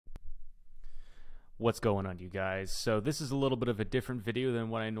What's going on, you guys? So this is a little bit of a different video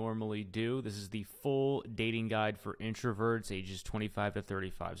than what I normally do. This is the full dating guide for introverts ages 25 to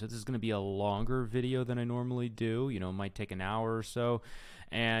 35. So this is going to be a longer video than I normally do. You know, it might take an hour or so.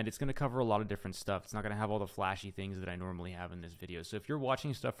 And it's going to cover a lot of different stuff. It's not going to have all the flashy things that I normally have in this video. So if you're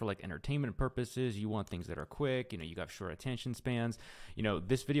watching stuff for like entertainment purposes, you want things that are quick, you know, you got short attention spans, you know,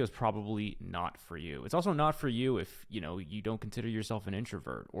 this video is probably not for you. It's also not for you if, you know, you don't consider yourself an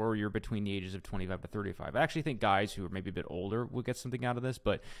introvert or you're between the ages of 25 to 35. I actually think guys who are maybe a bit older will get something out of this,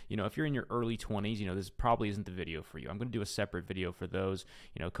 but, you know, if you're in your early 20s, you know, this probably isn't the video for you. I'm going to do a separate video for those,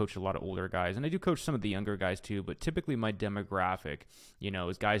 you know, coach a lot of older guys, and I do coach some of the younger guys too, but typically my demographic, you know,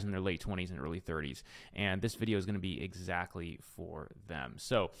 is guys in their late 20s and early 30s, and this video is going to be exactly for them.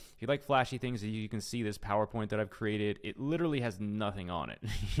 So if you like flashy things, you can see this PowerPoint that I've created. It literally has nothing on it.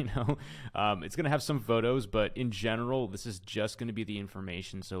 You know, it's going to have some photos, but in general, this is just going to be the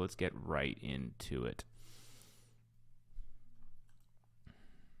information. So let's get right into it.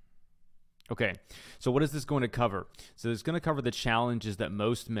 Okay, so what is this going to cover? So it's going to cover the challenges that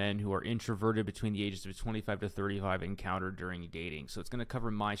most men who are introverted between the ages of 25 to 35 encounter during dating. So it's going to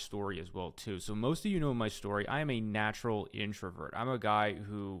cover my story as well too. So most of you know my story. I am a natural introvert. I'm a guy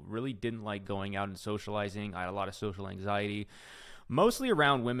who really didn't like going out and socializing. I had a lot of social anxiety. Mostly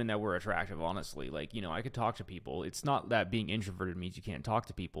around women that were attractive, honestly. Like, you know, I could talk to people. It's not that being introverted means you can't talk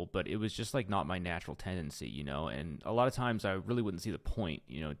to people, but it was just like not my natural tendency, you know. And a lot of times I really wouldn't see the point,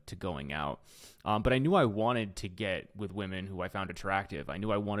 you know, to going out. But I knew I wanted to get with women who I found attractive. I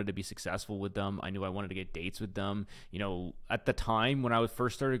knew I wanted to be successful with them. I knew I wanted to get dates with them. You know, at the time when I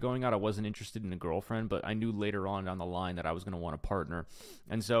first started going out, I wasn't interested in a girlfriend, but I knew later on down the line that I was going to want a partner.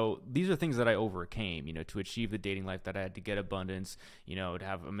 And so these are things that I overcame, you know, to achieve the dating life that I had, to get abundance, you know, to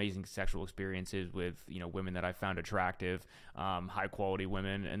have amazing sexual experiences with, you know, women that I found attractive, high quality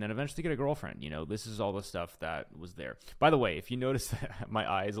women, and then eventually get a girlfriend. You know, this is all the stuff that was there. By the way, if you notice that my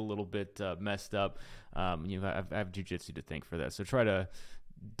eye is a little bit messed up, you know, I have jujitsu to thank for that. So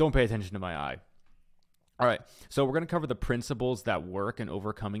don't pay attention to my eye. All right, so we're going to cover the principles that work in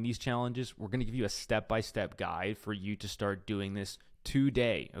overcoming these challenges. We're going to give you a step-by-step guide for you to start doing this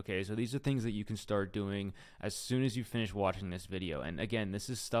today. Okay, so these are things that you can start doing as soon as you finish watching this video. And again, this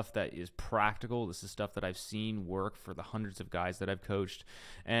is stuff that is practical. This is stuff that I've seen work for the hundreds of guys that I've coached.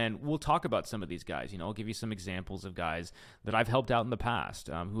 And we'll talk about some of these guys. You know, I'll give you some examples of guys that I've helped out in the past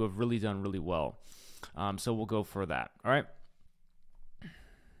who have really done really well. So we'll go for that. All right.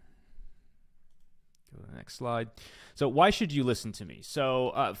 Go to the next slide. So why should you listen to me?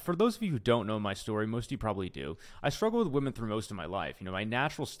 So for those of you who don't know my story, most of you probably do, I struggled with women through most of my life. You know, my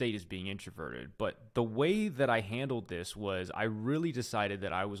natural state is being introverted, but the way that I handled this was I really decided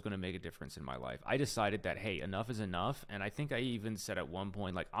that I was going to make a difference in my life. I decided that, hey, enough is enough. And I think I even said at one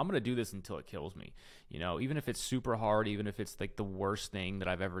point, like, I'm going to do this until it kills me. You know, even if it's super hard, even if it's like the worst thing that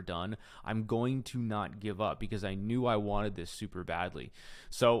I've ever done, I'm going to not give up because I knew I wanted this super badly.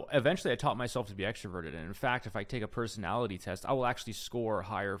 So eventually I taught myself to be extroverted. And in fact, if I take a personality test, I will actually score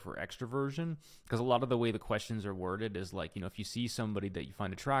higher for extroversion, because a lot of the way the questions are worded is like, you know, if you see somebody that you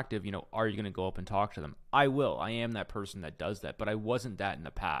find attractive, you know, are you going to go up and talk to them? I will. I am that person that does that, but I wasn't that in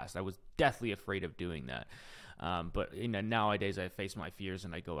the past. I was deathly afraid of doing that. But you know, nowadays I face my fears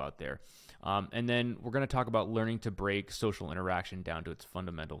and I go out there. And then we're going to talk about learning to break social interaction down to its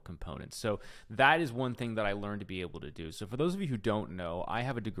fundamental components. So that is one thing that I learned to be able to do. So for those of you who don't know, I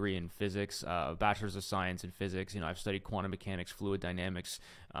have a degree in physics, a bachelor's of science in physics. You know, I've studied quantum mechanics, fluid dynamics,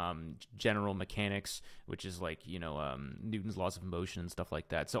 general mechanics, which is like, you know, Newton's laws of motion and stuff like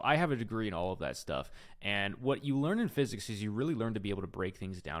that. So I have a degree in all of that stuff. And what you learn in physics is you really learn to be able to break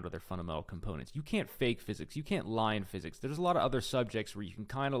things down to their fundamental components. You can't fake physics. You can't lie in physics. There's a lot of other subjects where you can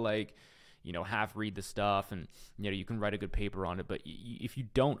kind of like, you know, half read the stuff and, you know, you can write a good paper on it. But if you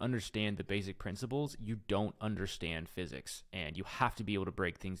don't understand the basic principles, you don't understand physics. And you have to be able to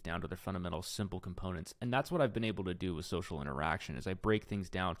break things down to their fundamental, simple components. And that's what I've been able to do with social interaction, is I break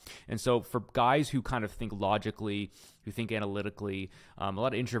things down. And so for guys who kind of think logically, who think analytically, a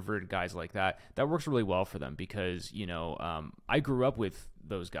lot of introverted guys like that, that works really well for them because, you know, I grew up with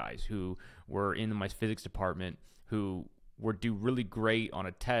those guys who were in my physics department who would do really great on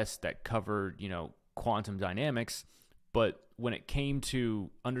a test that covered, you know, quantum dynamics, but when it came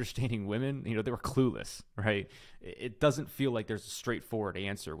to understanding women, you know, they were clueless, right? It doesn't feel like there's a straightforward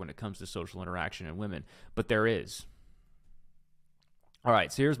answer when it comes to social interaction and women, but there is. All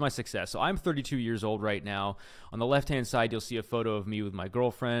right, so here's my success. So I'm 32 years old right now. On the left-hand side, you'll see a photo of me with my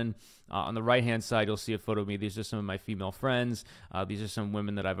girlfriend. On the right-hand side, you'll see a photo of me. These are some of my female friends. These are some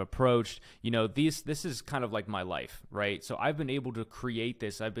women that I've approached. You know, this is kind of like my life, right? So I've been able to create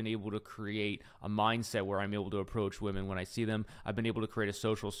this. I've been able to create a mindset where I'm able to approach women when I see them. I've been able to create a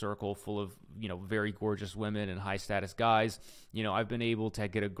social circle full of, you know, very gorgeous women and high-status guys. You know, I've been able to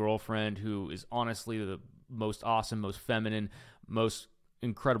get a girlfriend who is honestly the most awesome, most feminine, most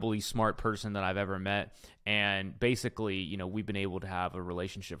incredibly smart person that I've ever met. And basically, you know, we've been able to have a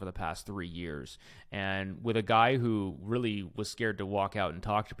relationship for the past 3 years. And with a guy who really was scared to walk out and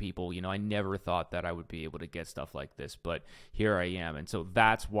talk to people, you know, I never thought that I would be able to get stuff like this, but here I am. And so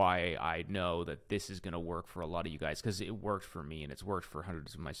that's why I know that this is going to work for a lot of you guys, because it worked for me and it's worked for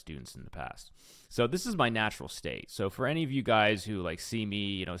hundreds of my students in the past. So this is my natural state. So for any of you guys who like see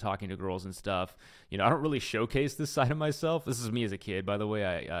me, you know, talking to girls and stuff, you know, I don't really showcase this side of myself. This is me as a kid, by the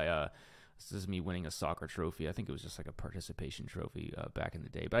way. This is me winning a soccer trophy. I think it was just like a participation trophy back in the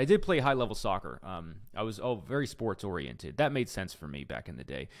day. But I did play high-level soccer. I was very sports-oriented. That made sense for me back in the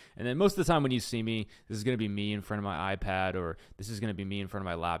day. And then most of the time when you see me, this is going to be me in front of my iPad, or this is going to be me in front of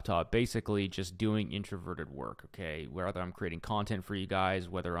my laptop, basically just doing introverted work, okay? Whether I'm creating content for you guys,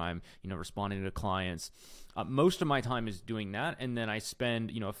 whether I'm, you know, responding to clients. Most of my time is doing that, and then I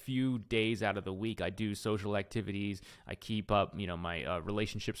spend, you know, a few days out of the week, I do social activities. I keep up, you know, my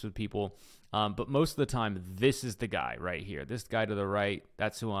relationships with people. But most of the time, this is the guy right here. This guy to the right,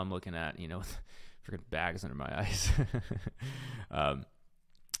 that's who I'm looking at, you know, with freaking bags under my eyes.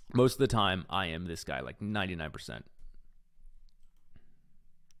 Most of the time, I am this guy, like 99%.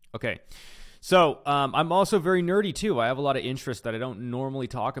 Okay. So I'm also very nerdy too. I have a lot of interests that I don't normally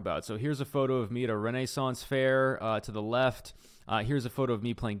talk about. So here's a photo of me at a Renaissance fair to the left. Here's a photo of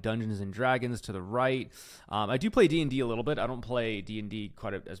me playing Dungeons and Dragons to the right. I do play D&D a little bit. I don't play D&D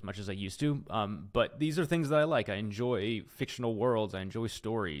quite as much as I used to. But these are things that I like. I enjoy fictional worlds. I enjoy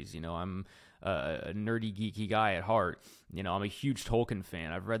stories. You know, I'm a nerdy, geeky guy at heart. You know, I'm a huge Tolkien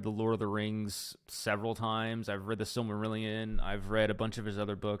fan. I've read The Lord of the Rings several times. I've read The Silmarillion. I've read a bunch of his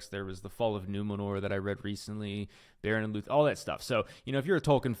other books. There was The Fall of Numenor that I read recently, Baron and Luth, all that stuff. So, you know, if you're a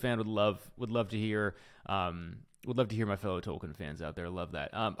Tolkien fan, would love to hear my fellow Tolkien fans out there. Love that.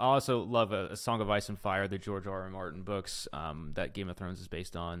 I also love a Song of Ice and Fire, the George R. R. Martin books that Game of Thrones is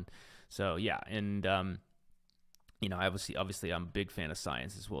based on. So yeah, and you know, obviously, I'm a big fan of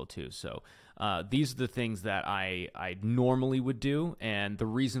science as well too. So these are the things that I normally would do, and the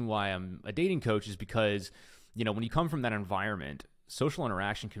reason why I'm a dating coach is because, you know, when you come from that environment, social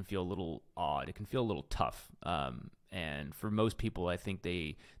interaction can feel a little odd. It can feel a little tough, and for most people, I think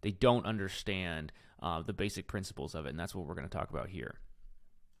they don't understand the basic principles of it, and that's what we're going to talk about here.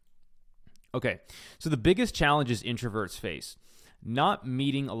 Okay, so the biggest challenges introverts face: not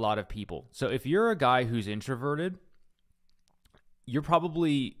meeting a lot of people. So if you're a guy who's introverted, you're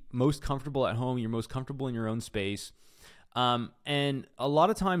probably most comfortable at home. You're most comfortable in your own space. And a lot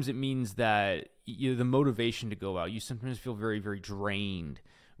of times it means that the motivation to go out, you sometimes feel very, very drained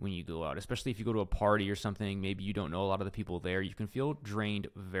when you go out, especially if you go to a party or something. Maybe you don't know a lot of the people there. You can feel drained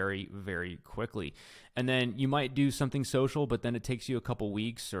very, very quickly. And then you might do something social, but then it takes you a couple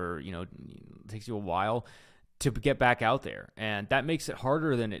weeks, or, you know, it takes you a while to get back out there. And that makes it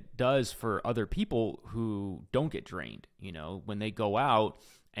harder than it does for other people who don't get drained. You know, when they go out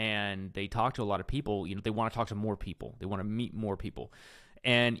and they talk to a lot of people, you know, they want to talk to more people. They want to meet more people.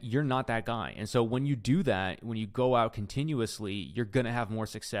 And you're not that guy. And so when you do that, when you go out continuously, you're going to have more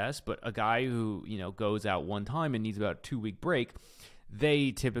success. But a guy who, you know, goes out one time and needs about a 2-week break,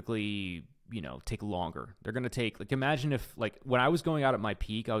 they typically, you know, take longer. They're going to take, like, imagine if, like, when I was going out at my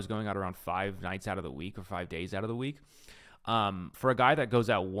peak, I was going out around 5 nights out of the week, or 5 days out of the week. For a guy that goes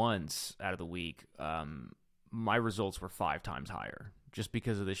out once out of the week, my results were 5 times higher, just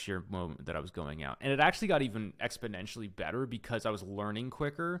because of the sheer moment that I was going out. And it actually got even exponentially better because I was learning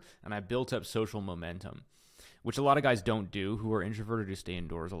quicker and I built up social momentum, which a lot of guys don't do who are introverted, who stay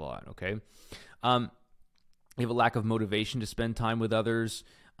indoors a lot, okay? They have a lack of motivation to spend time with others.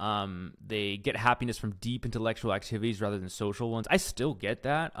 They get happiness from deep intellectual activities rather than social ones. I still get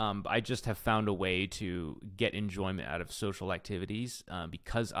that. I just have found a way to get enjoyment out of social activities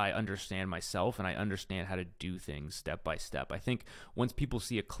because I understand myself and I understand how to do things step by step. I think once people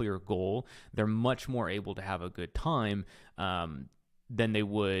see a clear goal, they're much more able to have a good time than they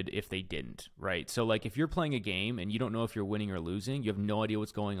would if they didn't, right? So like if you're playing a game and you don't know if you're winning or losing, you have no idea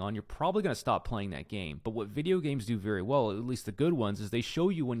what's going on, you're probably going to stop playing that game. But what video games do very well, at least the good ones, is they show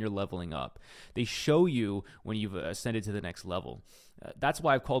you when you're leveling up. They show you when you've ascended to the next level. That's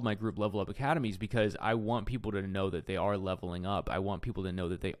why I've called my group Level Up Academies, because I want people to know that they are leveling up. I want people to know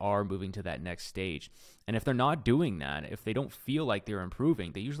that they are moving to that next stage. And if they're not doing that, if they don't feel like they're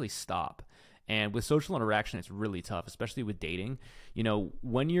improving, they usually stop. And with social interaction, it's really tough, especially with dating. You know,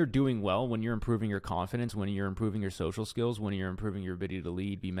 when you're doing well, when you're improving your confidence, when you're improving your social skills, when you're improving your ability to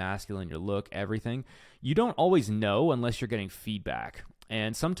lead, be masculine, your look, everything, you don't always know unless you're getting feedback.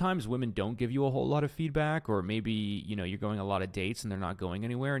 And sometimes women don't give you a whole lot of feedback, or maybe, you know, you're going a lot of dates and they're not going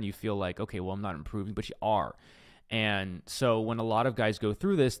anywhere and you feel like, okay, well, I'm not improving, but you are. And so when a lot of guys go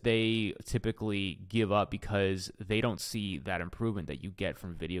through this, they typically give up because they don't see that improvement that you get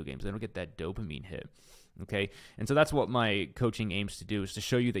from video games. They don't get that dopamine hit. Okay. And so that's what my coaching aims to do, is to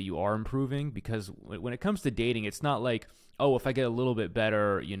show you that you are improving, because when it comes to dating, it's not like, oh, if I get a little bit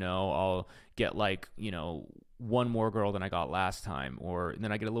better, you know, I'll get like, you know, one more girl than I got last time, or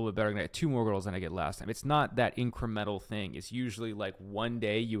then I get a little bit better and I get two more girls than I get last time. It's not that incremental thing. It's usually like one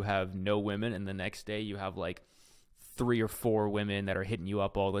day you have no women and the next day you have like 3 or 4 women that are hitting you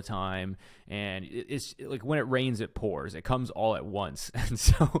up all the time. And it's like when it rains, it pours. It comes all at once. And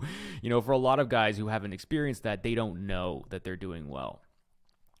so, you know, for a lot of guys who haven't experienced that, they don't know that they're doing well.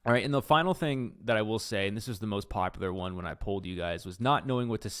 All right, and the final thing that I will say, and this is the most popular one when I polled you guys, was not knowing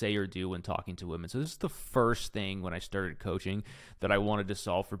what to say or do when talking to women. So this is the first thing when I started coaching that I wanted to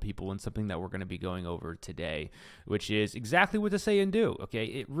solve for people, and something that we're going to be going over today, which is exactly what to say and do. Okay,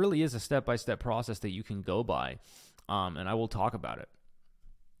 it really is a step-by-step process that you can go by, and I will talk about it.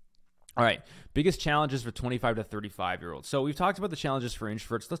 All right, biggest challenges for 25 to 35-year-olds. So we've talked about the challenges for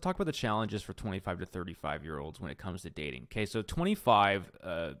introverts. Let's talk about the challenges for 25 to 35-year-olds when it comes to dating. Okay, so 25,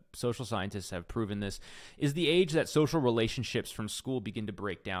 social scientists have proven this, is the age that social relationships from school begin to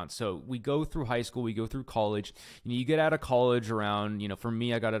break down. So we go through high school, we go through college. You know, you get out of college around, you know, for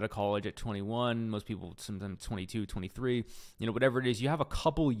me, I got out of college at 21. Most people, sometimes 22, 23, you know, whatever it is. You have a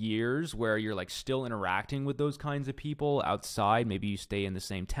couple years where you're like still interacting with those kinds of people outside. Maybe you stay in the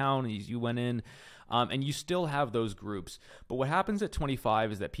same town and you went in, and you still have those groups. But what happens at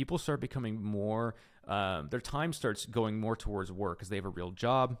 25 is that people start becoming more, their time starts going more towards work because they have a real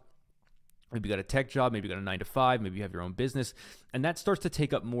job. Maybe you got a tech job, maybe you got a 9 to 5, maybe you have your own business, and that starts to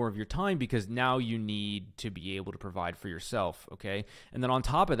take up more of your time because now you need to be able to provide for yourself, okay? And then on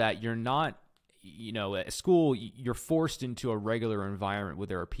top of that, you're not, you know, at school, you're forced into a regular environment where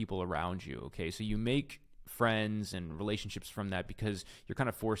there are people around you, okay? So you make friends and relationships from that because you're kind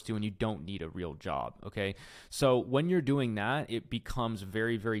of forced to, and you don't need a real job, okay? So when you're doing that, it becomes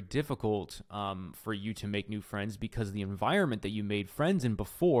very, very difficult for you to make new friends because the environment that you made friends in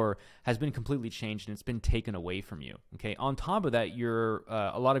before has been completely changed and it's been taken away from you, okay? On top of that,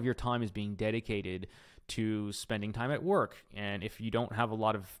 a lot of your time is being dedicated to spending time at work, and if you don't have a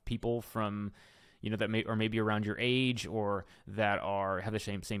lot of people from, you know, that may or maybe around your age or that have the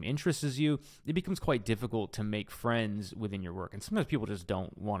same interests as you, it becomes quite difficult to make friends within your work. And sometimes people just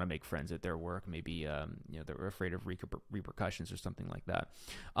don't want to make friends at their work. Maybe you know, they're afraid of repercussions or something like that.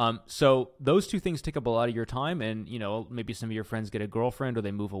 So those two things take up a lot of your time, and you know, maybe some of your friends get a girlfriend or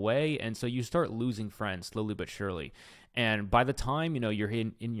they move away, and so you start losing friends slowly but surely. And by the time, you know, you're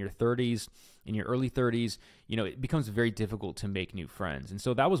in your 30s, in your early 30s, you know, it becomes very difficult to make new friends. And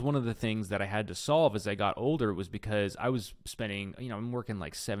so that was one of the things that I had to solve as I got older, was because I was spending, you know, I'm working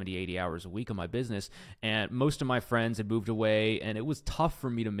like 70, 80 hours a week on my business, and most of my friends had moved away, and it was tough for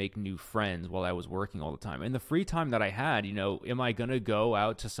me to make new friends while I was working all the time. And the free time that I had, you know, am I going to go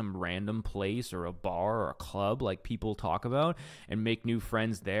out to some random place or a bar or a club like people talk about and make new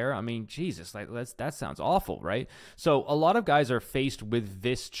friends there? I mean, Jesus, like that sounds awful, right? So a lot of guys are faced with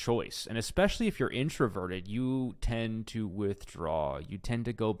this choice, and especially if you're introverted, you tend to withdraw. You tend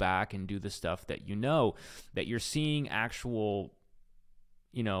to go back and do the stuff that you know that you're seeing actual,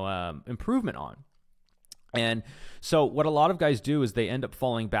 you know, improvement on. And so what a lot of guys do is they end up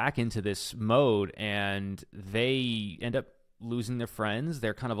falling back into this mode, and they end up losing their friends.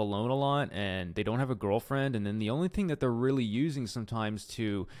 They're kind of alone a lot, and they don't have a girlfriend. And then the only thing that they're really using sometimes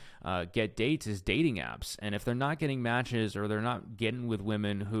to get dates is dating apps. And if they're not getting matches, or they're not getting with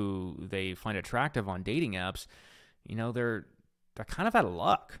women who they find attractive on dating apps, you know, they're kind of out of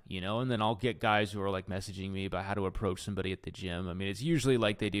luck, you know. And then I'll get guys who are like messaging me about how to approach somebody at the gym. I mean, it's usually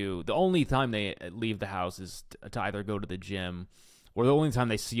like the only time they leave the house is to either go to the gym, or the only time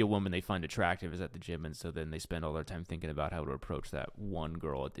they see a woman they find attractive is at the gym. And so then they spend all their time thinking about how to approach that one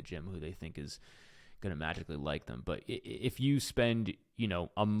girl at the gym who they think is going to magically like them. But if you spend,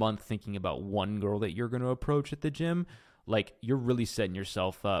 a month thinking about one girl that you're going to approach at the gym, like, you're really setting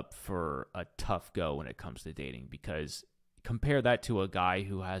yourself up for a tough go when it comes to dating, because compare that to a guy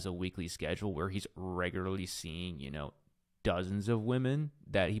who has a weekly schedule where he's regularly seeing, dozens of women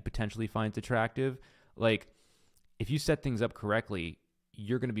that he potentially finds attractive. Like, if you set things up correctly,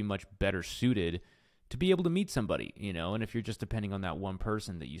 you're going to be much better suited to be able to meet somebody, and if you're just depending on that one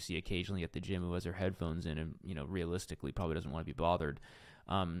person that you see occasionally at the gym who has their headphones in and, realistically probably doesn't want to be bothered,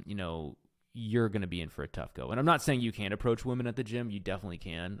 you're going to be in for a tough go. And I'm not saying you can't approach women at the gym. You definitely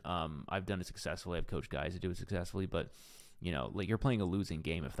can. I've done it successfully. I've coached guys that do it successfully, but like, you're playing a losing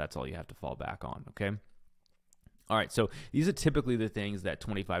game if that's all you have to fall back on. Okay. All right, so these are typically the things that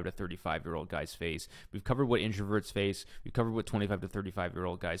 25 to 35-year-old guys face. We've covered what introverts face. We've covered what 25 to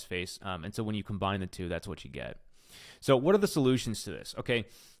 35-year-old guys face. And so when you combine the two, that's what you get. So what are the solutions to this? Okay,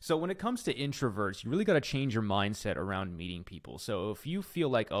 so when it comes to introverts, you really got to change your mindset around meeting people. So if you feel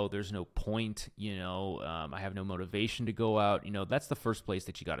like, oh, there's no point, I have no motivation to go out, that's the first place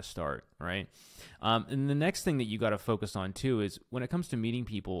that you got to start, right? And the next thing that you got to focus on too is when it comes to meeting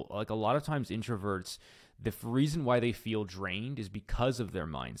people, like, a lot of times introverts, the reason why they feel drained is because of their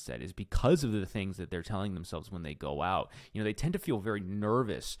mindset, is because of the things that they're telling themselves when they go out. They tend to feel very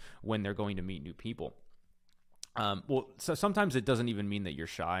nervous when they're going to meet new people. So sometimes it doesn't even mean that you're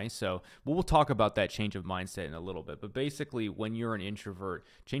shy. So we'll talk about that change of mindset in a little bit. But basically, when you're an introvert,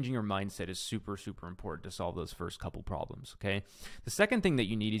 changing your mindset is super, super important to solve those first couple problems. Okay. The second thing that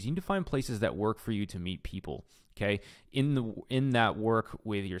you need is you need to find places that work for you to meet people. Okay. In that work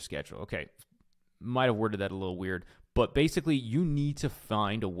with your schedule. Okay. Might have worded that a little weird, but basically you need to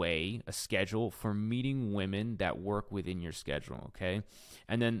find a schedule for meeting women that work within your schedule, okay?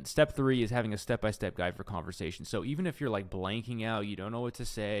 And then step 3 is having a step-by-step guide for conversation. So even if you're like blanking out, you don't know what to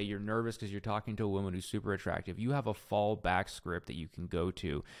say, you're nervous because you're talking to a woman who's super attractive, you have a fallback script that you can go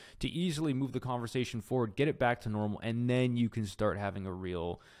to easily move the conversation forward, get it back to normal, and then you can start having a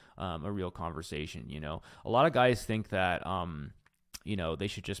real conversation. A lot of guys think that they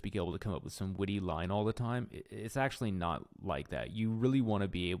should just be able to come up with some witty line all the time. It's actually not like that. You really want to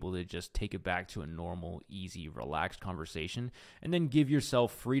be able to just take it back to a normal, easy, relaxed conversation, and then give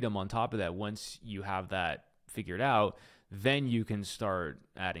yourself freedom on top of that. Once you have that figured out, then you can start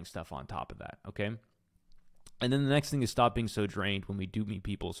adding stuff on top of that, okay? And then the next thing is stop being so drained when we do meet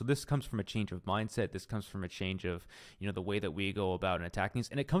people. So this comes from a change of mindset. This comes from a change of, the way that we go about and attack things.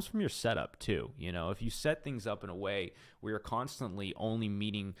 And it comes from your setup too. If you set things up in a way where you're constantly only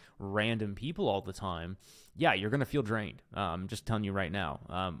meeting random people all the time, yeah, you're going to feel drained. I'm just telling you right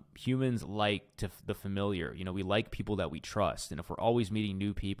now. Humans like the familiar. We like people that we trust. And if we're always meeting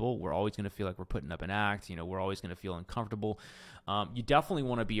new people, we're always going to feel like we're putting up an act. We're always going to feel uncomfortable. You definitely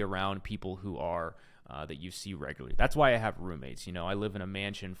want to be around people who are that you see regularly. That's why I have roommates. I live in a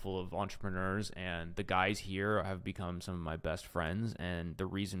mansion full of entrepreneurs, and the guys here have become some of my best friends. And the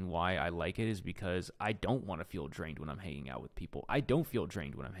reason why I like it is because I don't want to feel drained when I'm hanging out with people. I don't feel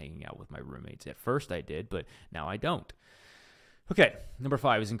drained when I'm hanging out with my roommates. At first I did, but now I don't. Okay, number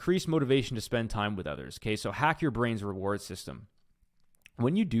 5 is increase motivation to spend time with others. Okay, so hack your brain's reward system.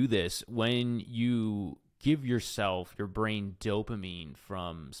 When you do this, when you give your brain dopamine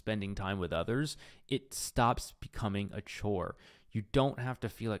from spending time with others, it stops becoming a chore. You don't have to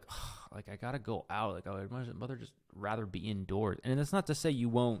feel like, I gotta go out. Like, I'd rather just rather be indoors. And that's not to say you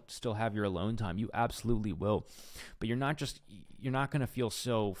won't still have your alone time. You absolutely will. But you're not gonna feel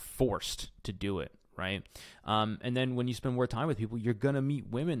so forced to do it, right? And then when you spend more time with people, you're gonna meet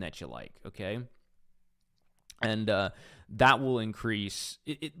women that you like, okay? And that will increase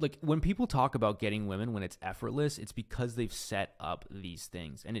like when people talk about getting women when it's effortless, it's because they've set up these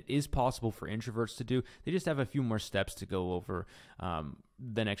things, and it is possible for introverts to do. They just have a few more steps to go over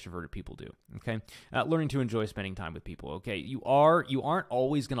than extroverted people do. Okay, learning to enjoy spending time with people. Okay, you aren't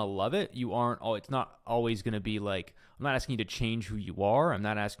always gonna love it. It's not always gonna be like, I'm not asking you to change who you are. I'm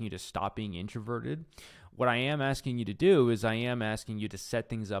not asking you to stop being introverted. What I am asking you to do is I am asking you to set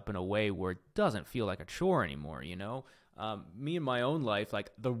things up in a way where it doesn't feel like a chore anymore, Me in my own life,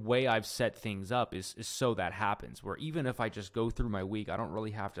 like the way I've set things up is so that happens, where even if I just go through my week, I don't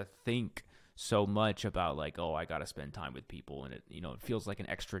really have to think so much about like, oh, I got to spend time with people. And it feels like an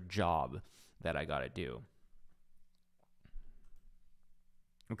extra job that I got to do.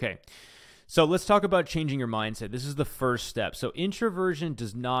 Okay. So let's talk about changing your mindset. This is the first step. So introversion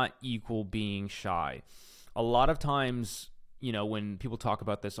does not equal being shy. A lot of times, when people talk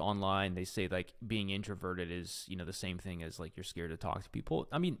about this online, they say like being introverted is, the same thing as like you're scared to talk to people.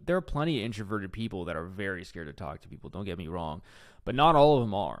 I mean, there are plenty of introverted people that are very scared to talk to people. Don't get me wrong, but not all of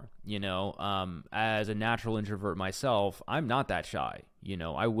them are, as a natural introvert myself, I'm not that shy.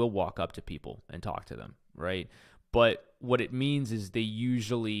 I will walk up to people and talk to them. Right. But what it means is they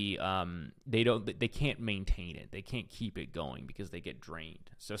usually they can't maintain it. They can't keep it going because they get drained.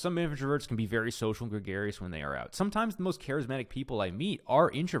 So some introverts can be very social and gregarious when they are out. Sometimes the most charismatic people I meet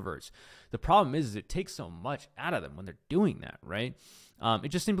are introverts. The problem is it takes so much out of them when they're doing that, right? It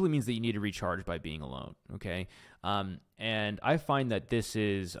just simply means that you need to recharge by being alone, okay? And I find that this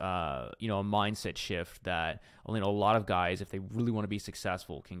is, a mindset shift that a lot of guys, if they really want to be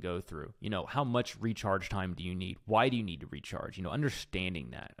successful, can go through. How much recharge time do you need? Why do you need to recharge? Understanding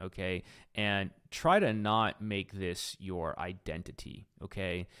that, okay? And try to not make this your identity,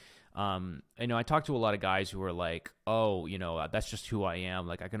 okay? I talk to a lot of guys who are like, oh, that's just who I am.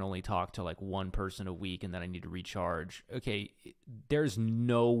 Like I can only talk to like one person a week and then I need to recharge. Okay. There's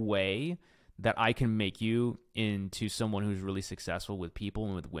no way that I can make you into someone who's really successful with people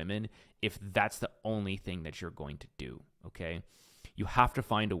and with women if that's the only thing that you're going to do. Okay. You have to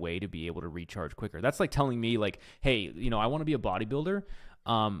find a way to be able to recharge quicker. That's like telling me like, hey, I want to be a bodybuilder,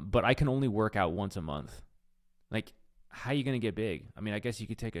 but I can only work out once a month. Like, how are you going to get big? I mean, I guess you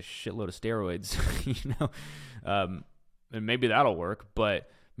could take a shitload of steroids, and maybe that'll work. But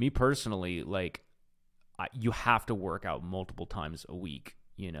me personally, like, you have to work out multiple times a week,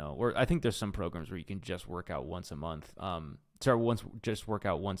 or I think there's some programs where you can just work out once a month. Just work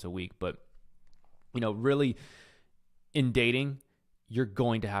out once a week. But, really in dating, you're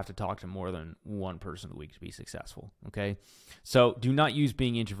going to have to talk to more than one person a week to be successful. Okay. So do not use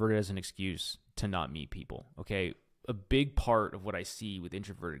being introverted as an excuse to not meet people. Okay. A big part of what I see with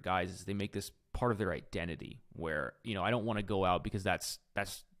introverted guys is they make this part of their identity where, I don't want to go out because that's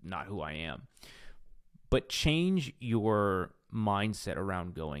not who I am. But change your mindset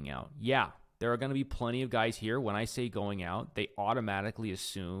around going out. Yeah, there are going to be plenty of guys here. When I say going out, they automatically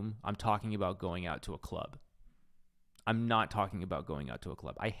assume I'm talking about going out to a club. I'm not talking about going out to a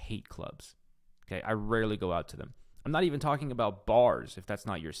club. I hate clubs. Okay, I rarely go out to them. I'm not even talking about bars if that's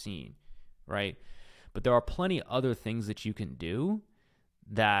not your scene, right? But there are plenty of other things that you can do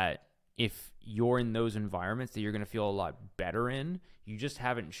that if you're in those environments that you're going to feel a lot better in, you just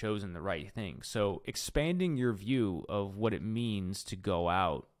haven't chosen the right thing. So expanding your view of what it means to go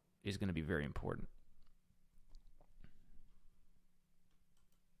out is going to be very important.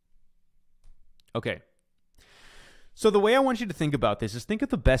 Okay. So the way I want you to think about this is think of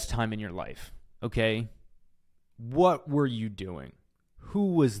the best time in your life, okay? What were you doing?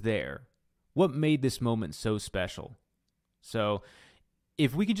 Who was there? What made this moment so special? So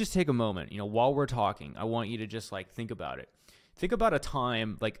if we could just take a moment, while we're talking, I want you to just like think about it. Think about a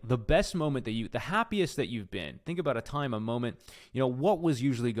time, like the best moment the happiest that you've been. Think about a time, a moment, what was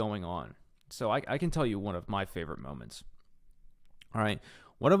usually going on? So I can tell you one of my favorite moments. All right.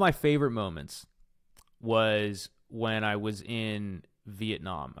 One of my favorite moments was when I was in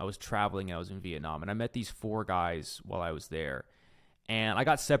Vietnam. I was traveling, I was in Vietnam, and I met these 4 guys while I was there. And I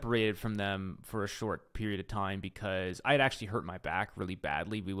got separated from them for a short period of time because I had actually hurt my back really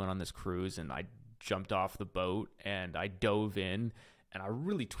badly. We went on this cruise and I jumped off the boat and I dove in and I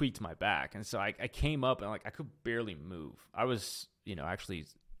really tweaked my back. And so I came up and like I could barely move. I was, actually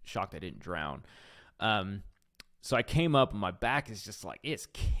shocked I didn't drown. So I came up and my back is just like, it's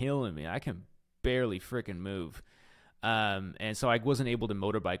killing me. I can barely freaking move. And so I wasn't able to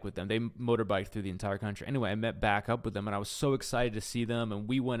motorbike with them. They motorbiked through the entire country. Anyway, I met back up with them and I was so excited to see them. And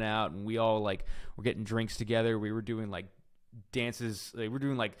we went out and we all like were getting drinks together. We were doing like dances. Like, we're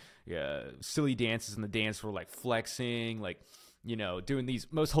doing like silly dances in the dance floor, like flexing, like, doing these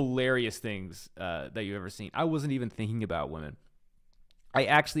most hilarious things that you've ever seen. I wasn't even thinking about women. I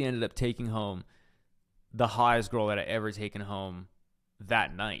actually ended up taking home the hottest girl that I ever taken home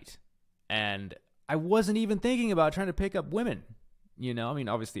that night. And I wasn't even thinking about trying to pick up women, I mean,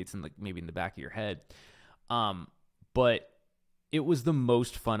 obviously it's in like maybe in the back of your head. But it was the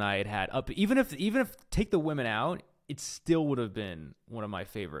most fun I had had up. Even if take the women out, it still would have been one of my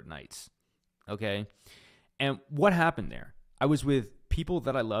favorite nights. Okay. And what happened there? I was with people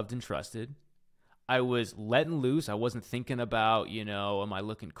that I loved and trusted. I was letting loose. I wasn't thinking about, am I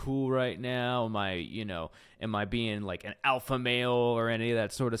looking cool right now? Am I being like an alpha male or any of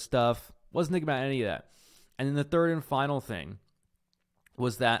that sort of stuff? Wasn't thinking about any of that. And then the third and final thing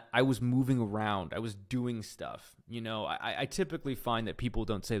was that I was moving around. I was doing stuff. I typically find that people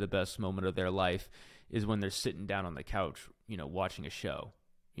don't say the best moment of their life is when they're sitting down on the couch, watching a show.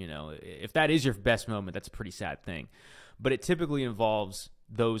 If that is your best moment, that's a pretty sad thing. but it typically involves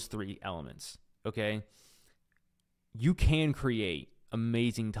those three elements, okay? You can create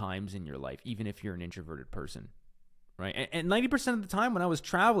amazing times in your life, even if you're an introverted person, right? And 90% of the time when I was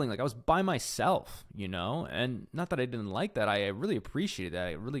traveling, like I was by myself, and not that I didn't like that. I really appreciated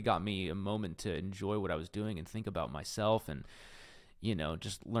that. It really got me a moment to enjoy what I was doing and think about myself and,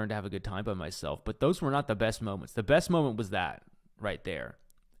 just learn to have a good time by myself. But those were not the best moments. The best moment was that right there.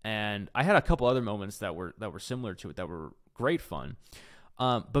 And I had a couple other moments that were similar to it that were great fun.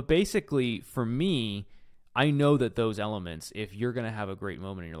 But basically for me, I know that those elements, if you're going to have a great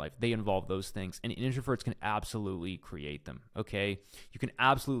moment in your life, they involve those things. And introverts can absolutely create them, okay? You can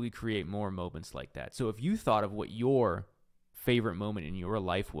absolutely create more moments like that. So if you thought of what your favorite moment in your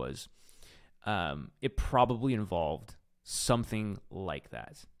life was, it probably involved something like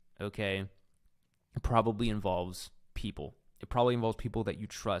that, okay? It probably involves people. It probably involves people that you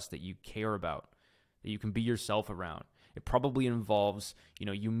trust, that you care about, that you can be yourself around. It probably involves,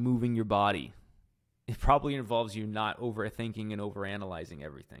 you moving your body. It probably involves you not overthinking and overanalyzing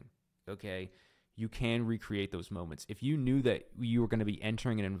everything, okay? You can recreate those moments. If you knew that you were going to be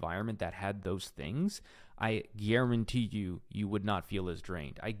entering an environment that had those things, I guarantee you would not feel as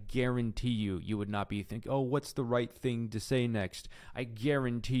drained. I guarantee you would not be thinking, oh, what's the right thing to say next? I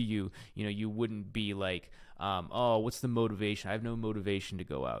guarantee you wouldn't be like, oh, what's the motivation? I have no motivation to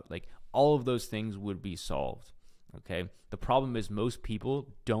go out. Like, all of those things would be solved. Okay. The problem is most people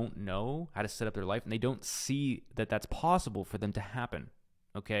don't know how to set up their life, and they don't see that that's possible for them to happen.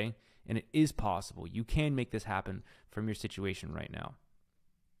 Okay. And it is possible. You can make this happen from your situation right now.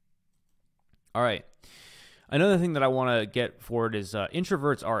 All right. Another thing that I want to get forward is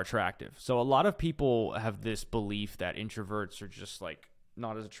introverts are attractive. So a lot of people have this belief that introverts are just like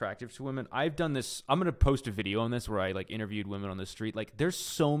not as attractive to women. I've done this. I'm going to post a video on this where I like interviewed women on the street. Like, there's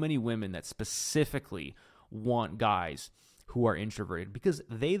so many women that specifically want guys who are introverted because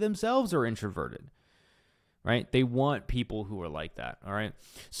they themselves are introverted, right? They want people who are like that, all right?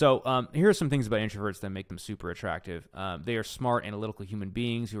 So here are some things about introverts that make them super attractive. They are smart, analytical human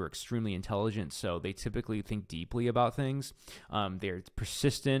beings who are extremely intelligent, so they typically think deeply about things. They're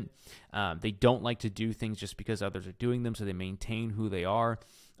persistent. They don't like to do things just because others are doing them, so they maintain who they are.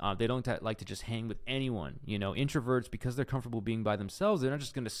 They don't like to just hang with anyone. Introverts, because they're comfortable being by themselves, they're not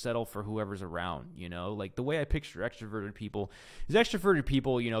just going to settle for whoever's around. Like the way I picture extroverted people is extroverted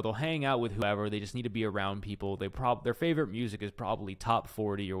people, they'll hang out with whoever. They just need to be around people. Their favorite music is probably top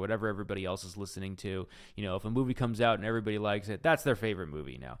 40 or whatever everybody else is listening to. If a movie comes out and everybody likes it, that's their favorite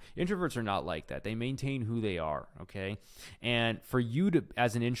movie now. Introverts are not like that. They maintain who they are, okay? And for you to,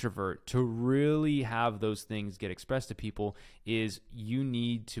 as an introvert, to really have those things get expressed to people is you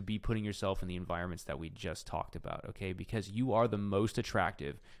need to be putting yourself in the environments that we just talked about, okay? Because you are the most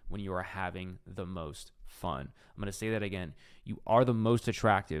attractive when you are having the most fun. I'm going to say that again. You are the most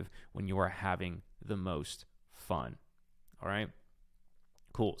attractive when you are having the most fun, all right?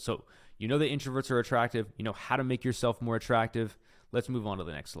 Cool. So you know that introverts are attractive. You know how to make yourself more attractive. Let's move on to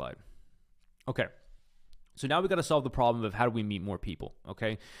the next slide. Okay. So now we got to solve the problem of how do we meet more people,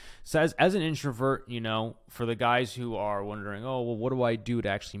 okay? So as an introvert, for the guys who are wondering, oh, well, what do I do to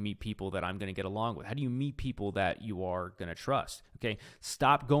actually meet people that I'm going to get along with? How do you meet people that you are going to trust, okay?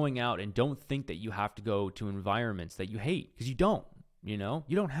 Stop going out and don't think that you have to go to environments that you hate, because you don't, You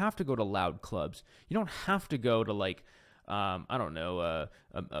don't have to go to loud clubs. You don't have to go to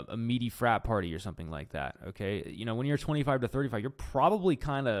a meaty frat party or something like that, okay? When you're 25 to 35, you're probably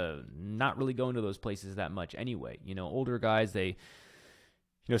kind of not really going to those places that much anyway. Older guys, they,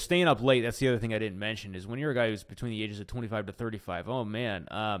 staying up late, that's the other thing I didn't mention, is when you're a guy who's between the ages of 25 to 35, oh man,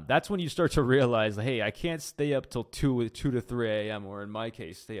 that's when you start to realize, hey, I can't stay up till 2 to 3 a.m., or in my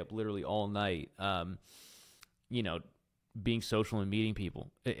case, stay up literally all night, being social and meeting people.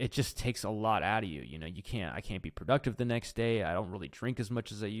 It just takes a lot out of you. I can't be productive the next day. I don't really drink as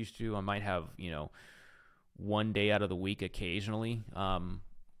much as I used to. I might have, one day out of the week occasionally,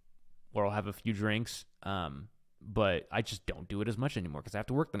 where I'll have a few drinks. But I just don't do it as much anymore because I have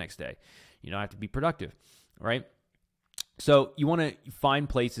to work the next day. I have to be productive, right? So you want to find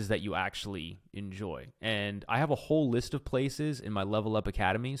places that you actually enjoy. And I have a whole list of places in my Level Up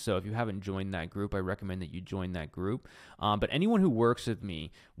Academy. So if you haven't joined that group, I recommend that you join that group. But anyone who works with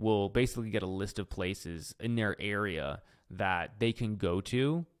me will basically get a list of places in their area that they can go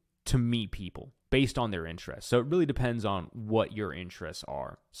to meet people based on their interests. So it really depends on what your interests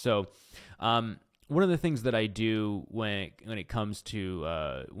are. So one of the things that I do when it comes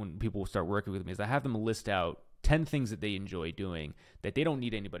to when people start working with me is I have them list out 10 things that they enjoy doing that they don't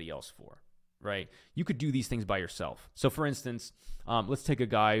need anybody else for, right? You could do these things by yourself. So for instance, let's take a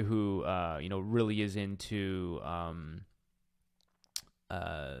guy who, really is into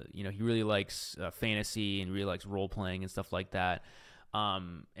He really likes fantasy and really likes role playing and stuff like that.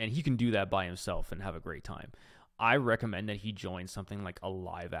 And he can do that by himself and have a great time. I recommend that he join something like a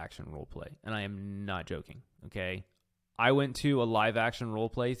live action role play. And I am not joking. Okay. I went to a live action role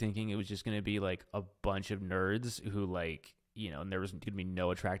play thinking it was just going to be like a bunch of nerds who and there was going to be no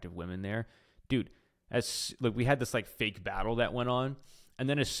attractive women there. Dude, we had this like fake battle that went on. And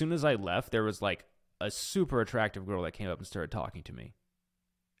then as soon as I left, there was like a super attractive girl that came up and started talking to me.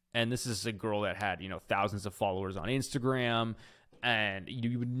 And this is a girl that had, thousands of followers on Instagram. And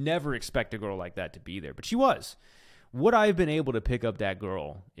you would never expect a girl like that to be there. But she was. Would I have been able to pick up that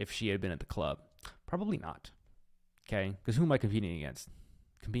girl if she had been at the club? Probably not. Okay? Because who am I competing against?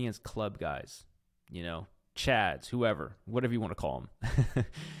 Competing against club guys. Chads, whoever. Whatever you want to call them.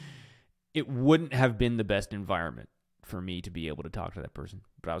 It wouldn't have been the best environment for me to be able to talk to that person.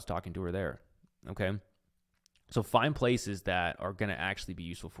 But I was talking to her there. Okay? So find places that are going to actually be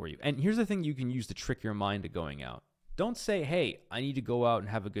useful for you. And here's the thing you can use to trick your mind to going out. Don't say, hey, I need to go out and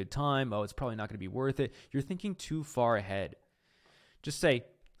have a good time. Oh, it's probably not going to be worth it. You're thinking too far ahead. Just say,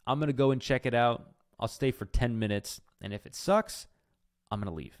 I'm going to go and check it out. I'll stay for 10 minutes. And if it sucks, I'm going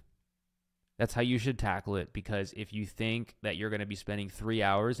to leave. That's how you should tackle it. Because if you think that you're going to be spending 3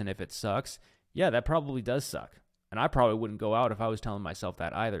 hours and if it sucks, yeah, that probably does suck. And I probably wouldn't go out if I was telling myself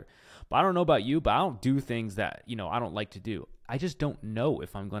that either. But I don't know about you, but I don't do things that, I don't like to do. I just don't know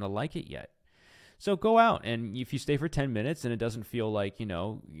if I'm going to like it yet. So go out, and if you stay for 10 minutes and it doesn't feel like,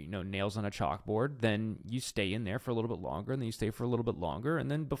 nails on a chalkboard, then you stay in there for a little bit longer, and then you stay for a little bit longer,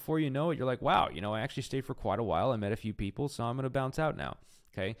 and then before you know it, you're like, wow, I actually stayed for quite a while. I met a few people, so I'm going to bounce out now,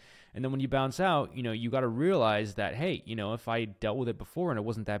 okay? And then when you bounce out, you got to realize that, hey, if I dealt with it before and it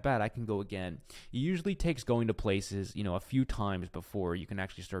wasn't that bad, I can go again. It usually takes going to places, a few times before you can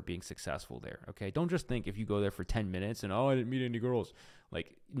actually start being successful there, okay? Don't just think if you go there for 10 minutes and, I didn't meet any girls.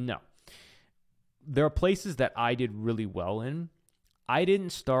 No. There are places that I did really well in. I didn't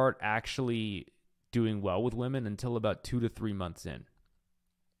start actually doing well with women until about 2 to 3 months in.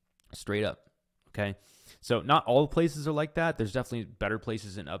 Straight up. Okay. So not all places are like that. There's definitely better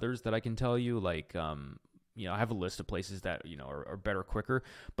places than others that I can tell you. I have a list of places that, are better quicker.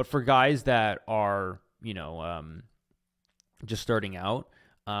 But for guys that are, just starting out,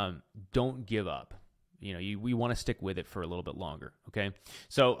 don't give up. We want to stick with it for a little bit longer, okay?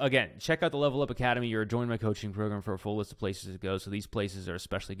 So, again, check out the Level Up Academy or join my coaching program for a full list of places to go. So these places are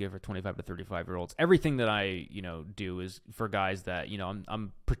especially good for 25 to 35-year-olds. Everything that I, do is for guys that,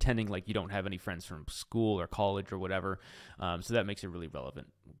 I'm pretending like you don't have any friends from school or college or whatever. So that makes it really relevant,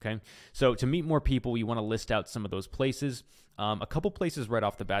 okay? So to meet more people, you want to list out some of those places. A couple places right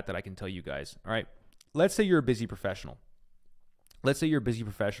off the bat that I can tell you guys, all right? Let's say you're a busy professional.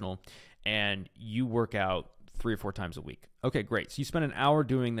 And you work out 3 or 4 times a week. Okay, great. So you spend an hour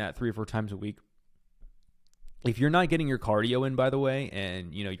doing that 3 or 4 times a week. If you're not getting your cardio in, by the way,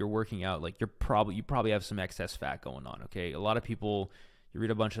 and you're working out, you probably have some excess fat going on. Okay, a lot of people, you read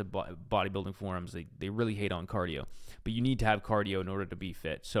a bunch of bodybuilding forums, they really hate on cardio, but you need to have cardio in order to be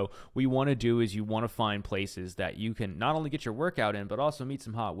fit. So what you want to do is you want to find places that you can not only get your workout in, but also meet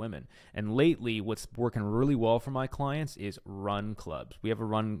some hot women. And lately, what's working really well for my clients is run clubs. We have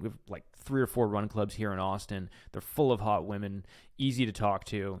 3 or 4 run clubs here in Austin. They're full of hot women, easy to talk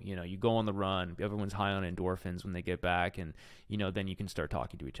to. You go on the run, everyone's high on endorphins when they get back, and then you can start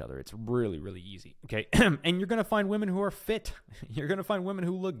talking to each other. It's really, really easy. Okay. And you're going to find women who are fit. You're going to find women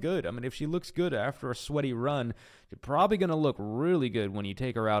who look good. I mean, if she looks good after a sweaty run, you're probably going to look really good when you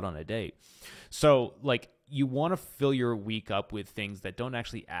take her out on a date. So you want to fill your week up with things that don't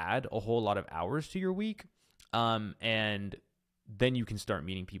actually add a whole lot of hours to your week. And then you can start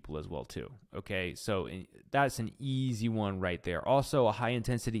meeting people as well too. Okay, so that's an easy one right there. Also, a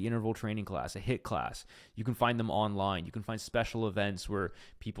high-intensity interval training class, a HIIT class. You can find them online. You can find special events where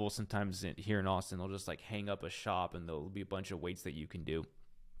people sometimes here in Austin, they'll just hang up a shop and there'll be a bunch of weights that you can do.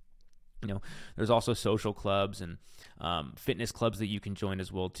 There's also social clubs and fitness clubs that you can join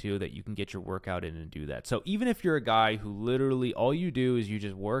as well too, that you can get your workout in and do that. So even if you're a guy who literally all you do is you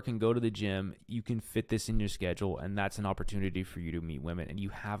just work and go to the gym, you can fit this in your schedule, and that's an opportunity for you to meet women, and you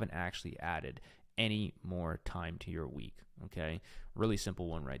haven't actually added any more time to your week. Okay, really simple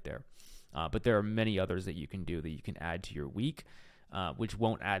one right there. But there are many others that you can do that you can add to your week, which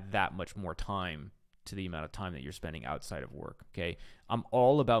won't add that much more time to the amount of time that you're spending outside of work, okay? I'm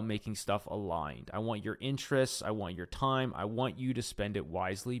all about making stuff aligned. I want your interests. I want your time. I want you to spend it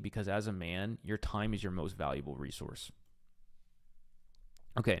wisely, because as a man, your time is your most valuable resource.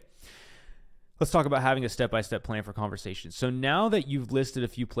 Okay, Let's talk about having a step-by-step plan for conversations. So now that you've listed a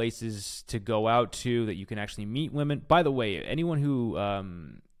few places to go out to that you can actually meet women, by the way, anyone who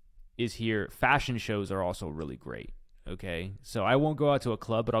is here, fashion shows are also really great. Okay, so I won't go out to a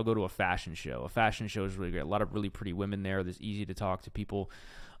club, but I'll go to a fashion show. A fashion show is really great. A lot of really pretty women there. It's easy to talk to people,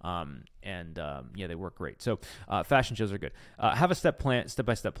 yeah, they work great. So fashion shows are good. Have a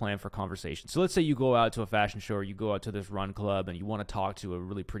step-by-step plan for conversation. So let's say you go out to a fashion show or you go out to this run club and you want to talk to a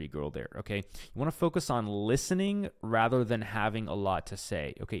really pretty girl there. Okay, you want to focus on listening rather than having a lot to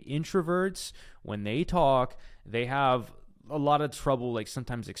say. Okay, introverts, when they talk, they have a lot of trouble, like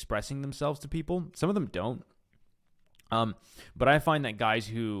sometimes expressing themselves to people. Some of them don't. But I find that guys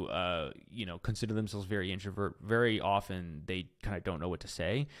who, consider themselves very introvert, very often they kind of don't know what to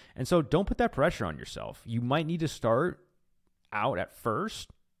say. And so don't put that pressure on yourself. You might need to start out at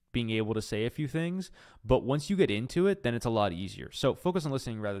first being able to say a few things, but once you get into it, then it's a lot easier. So focus on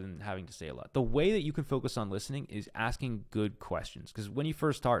listening rather than having to say a lot. The way that you can focus on listening is asking good questions, because when you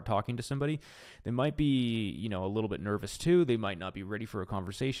first start talking to somebody, they might be, a little bit nervous too. They might not be ready for a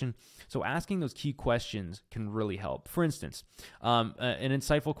conversation. So asking those key questions can really help. For instance, an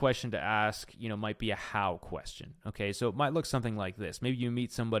insightful question to ask, might be a how question. Okay, so it might look something like this. Maybe you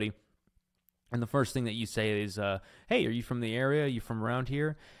meet somebody and the first thing that you say is, hey, are you from the area? Are you from around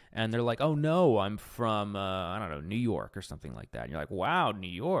here? And they're like, oh, no, I'm from, New York or something like that. And you're like, wow, New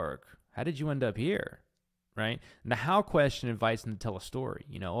York. How did you end up here? Right? And the how question invites them to tell a story.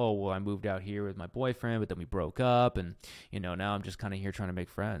 Oh, well, I moved out here with my boyfriend, but then we broke up. And, now I'm just kind of here trying to make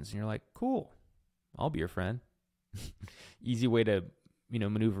friends. And you're like, cool, I'll be your friend. Easy way to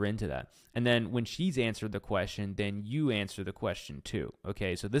maneuver into that. And then when she's answered the question, then you answer the question too.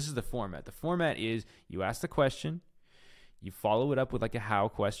 Okay, so this is the format. The format is you ask the question, you follow it up with like a how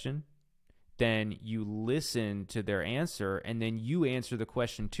question, then you listen to their answer, and then you answer the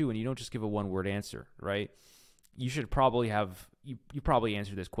question too, and you don't just give a one-word answer, right? You should probably have, you probably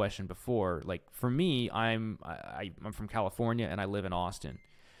answered this question before. Like for me, I'm from California and I live in Austin.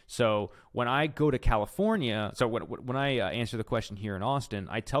 So when I go to California, so when I answer the question here in Austin,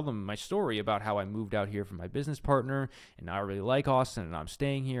 I tell them my story about how I moved out here from my business partner, and I really like Austin, and I'm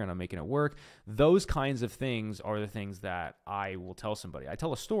staying here, and I'm making it work. Those kinds of things are the things that I will tell somebody. I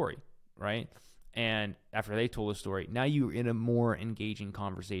tell a story, right? And after they told a story, now you're in a more engaging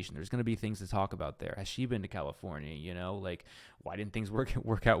conversation. There's going to be things to talk about there. Has she been to California? Like, why didn't things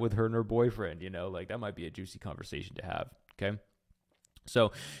work out with her and her boyfriend? Like, that might be a juicy conversation to have, okay?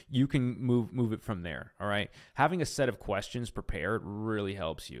 So you can move it from there, all right? Having a set of questions prepared really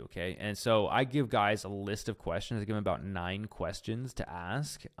helps you, okay? And so I give guys a list of questions. I give them about 9 questions to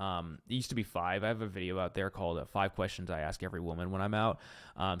ask. It used to be 5. I have a video out there called 5 Questions I Ask Every Woman When I'm Out.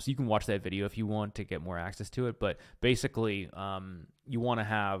 So you can watch that video if you want to get more access to it. But basically, you want to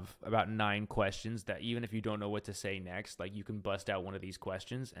have about 9 questions that even if you don't know what to say next, like you can bust out one of these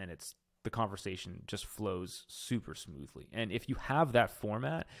questions and the conversation just flows super smoothly. And if you have that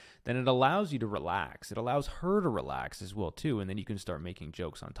format, then it allows you to relax. It allows her to relax as well too. And then you can start making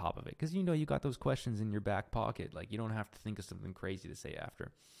jokes on top of it. Because you got those questions in your back pocket. Like you don't have to think of something crazy to say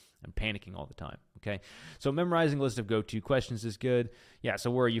after. I'm panicking all the time, okay? So memorizing a list of go-to questions is good. Yeah, so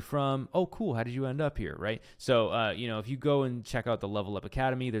where are you from? Oh, cool. How did you end up here, right? So, if you go and check out the Level Up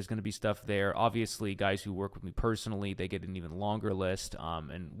Academy, there's going to be stuff there. Obviously, guys who work with me personally, they get an even longer list,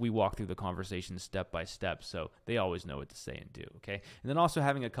 and we walk through the conversation step by step, so they always know what to say and do, okay? And then also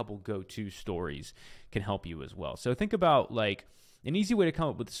having a couple go-to stories can help you as well. So think about, like, an easy way to come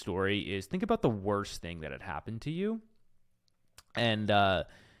up with a story is think about the worst thing that had happened to you, and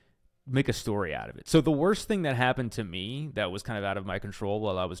make a story out of it. So the worst thing that happened to me that was kind of out of my control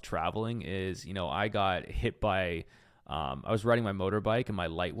while I was traveling is, I got hit by, I was riding my motorbike and my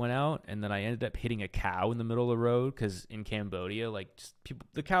light went out, and then I ended up hitting a cow in the middle of the road because in Cambodia, like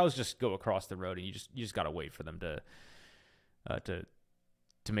the cows just go across the road and you just got to wait for them to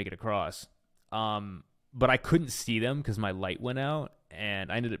make it across. But I couldn't see them because my light went out,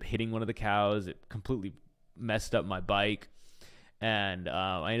 and I ended up hitting one of the cows. It completely messed up my bike. And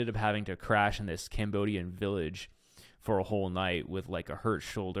I ended up having to crash in this Cambodian village for a whole night with like a hurt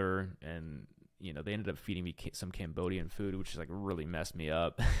shoulder. And, they ended up feeding me some Cambodian food, which is like really messed me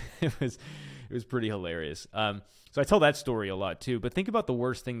up. It was pretty hilarious. So I tell that story a lot too. But think about the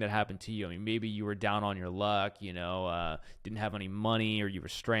worst thing that happened to you. I mean, maybe you were down on your luck, didn't have any money, or you were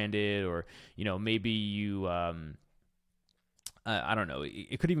stranded, or, maybe you... I don't know.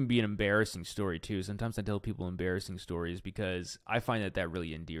 It could even be an embarrassing story too. Sometimes I tell people embarrassing stories because I find that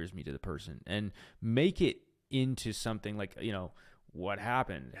really endears me to the person, and make it into something like, what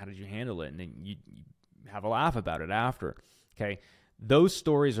happened? How did you handle it? And then you have a laugh about it after. Okay. those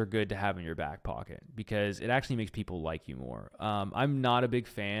stories are good to have in your back pocket because it actually makes people like you more. I'm not a big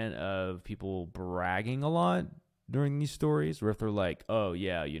fan of people bragging a lot during these stories, where if they're like, oh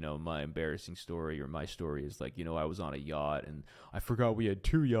yeah, my embarrassing story or my story is like, I was on a yacht and I forgot we had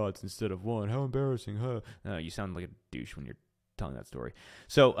 2 yachts instead of 1. How embarrassing, huh? No, you sound like a douche when you're telling that story.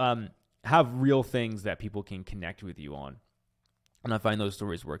 So have real things that people can connect with you on. And I find those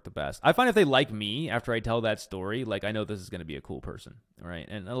stories work the best. I find if they like me after I tell that story, like I know this is going to be a cool person, right?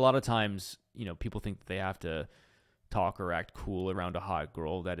 And a lot of times, people think that they have to talk or act cool around a hot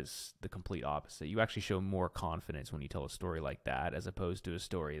girl. That is the complete opposite. You actually show more confidence when you tell a story like that as opposed to a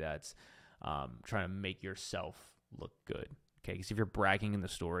story that's trying to make yourself look good, okay? Because if you're bragging in the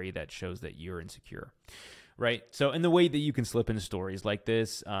story, that shows that you're insecure, right? So, and the way that you can slip into stories like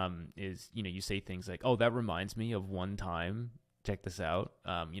this is, you say things like, oh, that reminds me of one time. Check this out.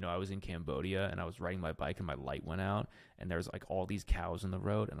 I was in Cambodia and I was riding my bike and my light went out and there's like all these cows in the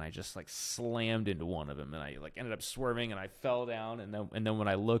road and I just like slammed into one of them and I like ended up swerving and I fell down and then when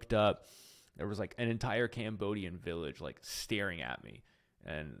I looked up, there was like an entire Cambodian village like staring at me.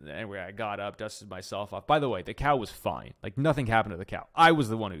 And anyway, I got up, dusted myself off. By the way, the cow was fine. Like nothing happened to the cow. I was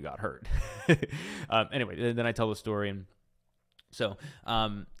the one who got hurt. Anyway, then I tell the story. And so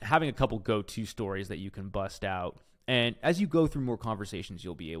having a couple go-to stories that you can bust out. And as you go through more conversations,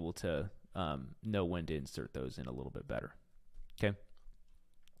 you'll be able to know when to insert those in a little bit better. Okay.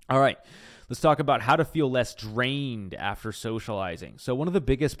 All right. Let's talk about how to feel less drained after socializing. So one of the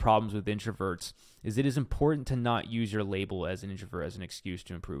biggest problems with introverts is it is important to not use your label as an introvert as an excuse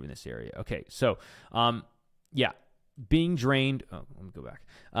to improve in this area. Okay. So, being drained. Oh, let me go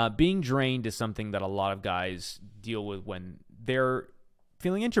back. Being drained is something that a lot of guys deal with when they're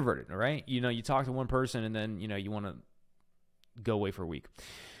feeling introverted, all right? You talk to one person and then, you want to go away for a week.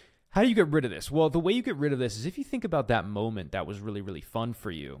 How do you get rid of this? Well, the way you get rid of this is if you think about that moment that was really, really fun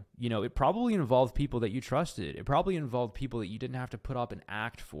for you. It probably involved people that you trusted. It probably involved people that you didn't have to put up an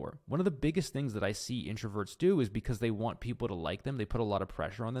act for. One of the biggest things that I see introverts do is because they want people to like them, they put a lot of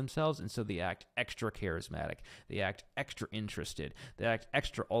pressure on themselves, and so they act extra charismatic. They act extra interested. They act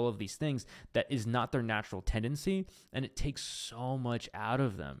extra all of these things that is not their natural tendency, and it takes so much out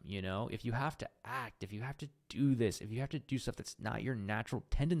of them, If you have to act, if you have to do this, if you have to do stuff that's not your natural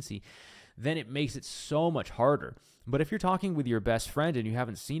tendency, then it makes it so much harder. But if you're talking with your best friend and you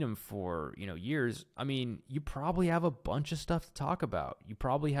haven't seen him for, years, you probably have a bunch of stuff to talk about. You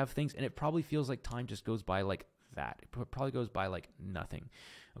probably have things, and it probably feels like time just goes by like that. It probably goes by like nothing,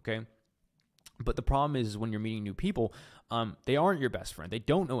 okay? But the problem is when you're meeting new people, they aren't your best friend. They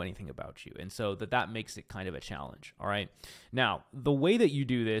don't know anything about you. And so that makes it kind of a challenge, all right? Now, the way that you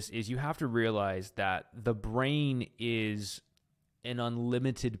do this is you have to realize that the brain is an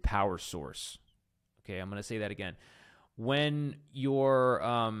unlimited power source. Okay, I'm going to say that again. When you're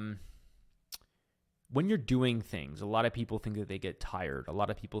doing things, a lot of people think that they get tired. A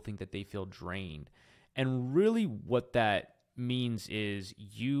lot of people think that they feel drained. And really what that means is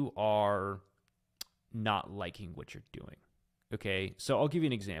you are not liking what you're doing. Okay, so I'll give you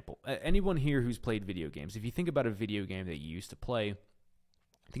an example. Anyone here who's played video games, if you think about a video game that you used to play,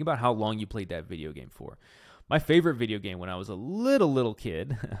 think about how long you played that video game for. My favorite video game when I was a little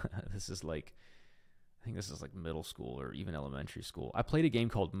kid, I think this is like middle school or even elementary school. I played a game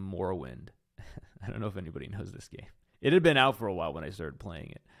called Morrowind. I don't know if anybody knows this game. It had been out for a while when I started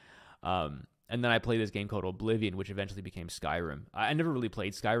playing it. And then I played this game called Oblivion, which eventually became Skyrim. I never really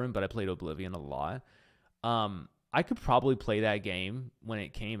played Skyrim, but I played Oblivion a lot. I could probably play that game when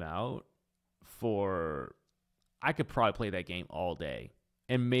it came out I could probably play that game all day.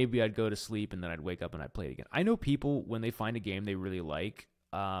 And maybe I'd go to sleep and then I'd wake up and I'd play it again. I know people, when they find a game they really like,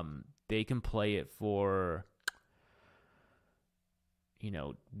 they can play it for,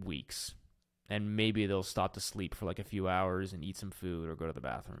 weeks. And maybe they'll stop to sleep for like a few hours and eat some food or go to the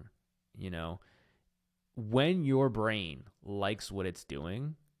bathroom. When your brain likes what it's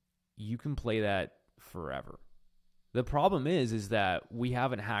doing, you can play that forever. The problem is that we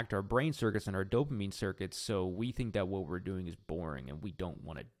haven't hacked our brain circuits and our dopamine circuits, so we think that what we're doing is boring and we don't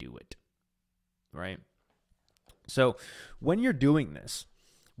want to do it, right? So when you're doing this,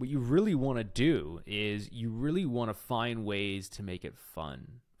 what you really want to do is you really want to find ways to make it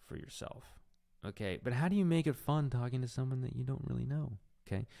fun for yourself, okay? But how do you make it fun talking to someone that you don't really know,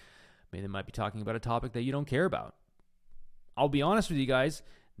 okay? Maybe they might be talking about a topic that you don't care about. I'll be honest with you guys,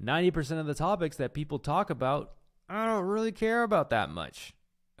 90% of the topics that people talk about, I don't really care about that much,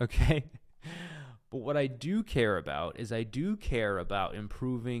 okay? But what I do care about is I do care about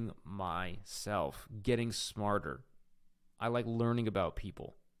improving myself, getting smarter. I like learning about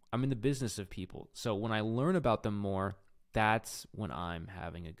people. I'm in the business of people. So when I learn about them more, that's when I'm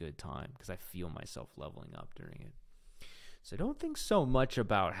having a good time because I feel myself leveling up during it. So don't think so much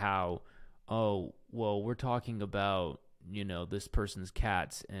about how, oh, well, we're talking about, this person's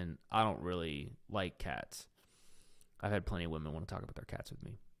cats, and I don't really like cats. I've had plenty of women want to talk about their cats with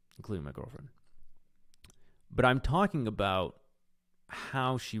me, including my girlfriend. But I'm talking about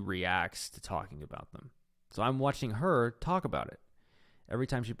how she reacts to talking about them. So I'm watching her talk about it. Every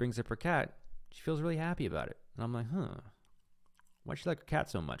time she brings up her cat, she feels really happy about it. And I'm like, why'd she like her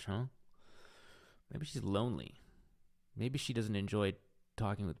cat so much, huh? Maybe she's lonely. Maybe she doesn't enjoy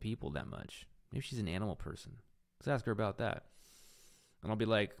talking with people that much. Maybe she's an animal person. Let's ask her about that. And I'll be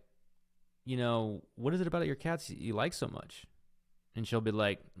like, what is it about your cats you like so much? And she'll be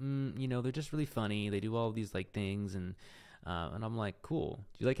like, they're just really funny. They do all these like things. And I'm like, cool.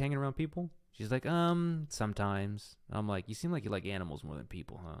 Do you like hanging around people? She's like, sometimes. And I'm like, you seem like you like animals more than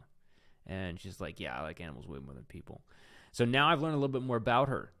people, huh? And she's like, yeah, I like animals way more than people. So now I've learned a little bit more about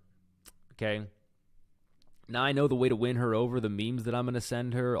her. Okay. Now I know the way to win her over, the memes that I'm going to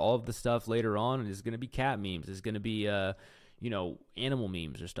send her, all of the stuff later on is going to be cat memes. It's going to be, animal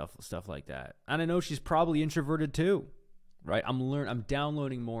memes or stuff like that. And I know she's probably introverted too, right? I'm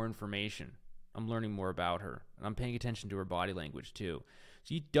downloading more information. I'm learning more about her, and I'm paying attention to her body language too.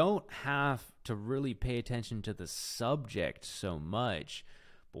 So you don't have to really pay attention to the subject so much,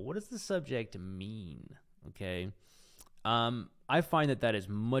 but what does the subject mean? Okay. I find that is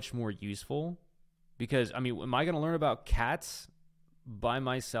much more useful because, am I going to learn about cats by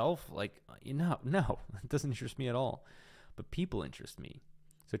myself? Like, no, it doesn't interest me at all, but people interest me.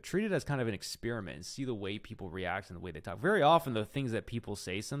 So treat it as kind of an experiment and see the way people react and the way they talk. Very often the things that people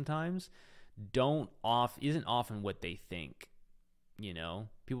say sometimes isn't often what they think.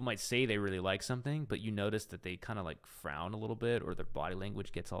 People might say they really like something, but you notice that they kind of like frown a little bit or their body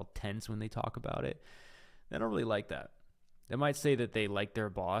language gets all tense when they talk about it. They don't really like that. They might say that they like their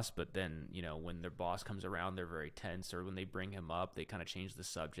boss, but then, when their boss comes around, they're very tense, or when they bring him up, they kind of change the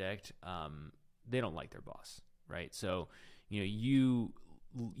subject. They don't like their boss, right? So, you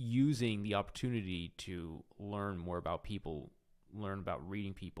using the opportunity to learn more about people, learn about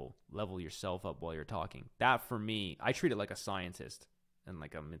reading people, level yourself up while you're talking. That for me, I treat it like a scientist and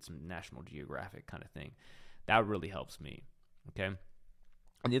like I'm in some National Geographic kind of thing. That really helps me. Okay.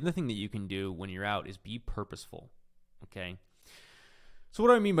 And the other thing that you can do when you're out is be purposeful. Okay. So what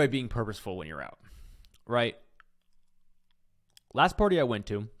do I mean by being purposeful when you're out? Right. Last party I went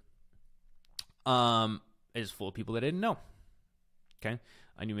to is full of people that I didn't know. Okay.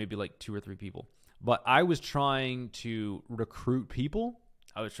 I knew maybe like 2 or 3 people. But I was trying to recruit people.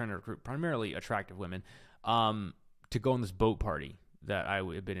 I was trying to recruit primarily attractive women to go on this boat party that I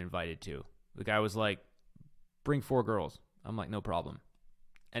had been invited to. The guy was like, bring 4 girls. I'm like, no problem.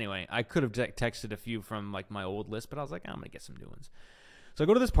 Anyway, I could have texted a few from like my old list, but I was like, I'm going to get some new ones. So I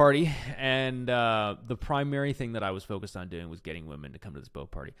go to this party, and the primary thing that I was focused on doing was getting women to come to this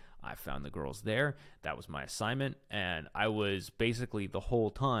boat party. I found the girls there. That was my assignment, and I was basically the whole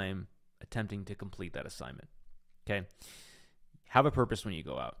time attempting to complete that assignment. Okay? Have a purpose when you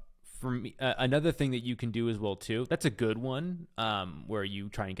go out. For me, another thing that you can do as well too, that's a good one, where you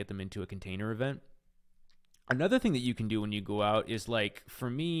try and get them into a container event. Another thing that you can do when you go out is like, for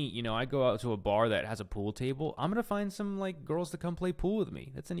me, I go out to a bar that has a pool table. I'm going to find some like girls to come play pool with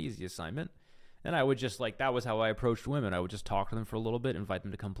me. That's an easy assignment. And I would just that was how I approached women. I would just talk to them for a little bit, invite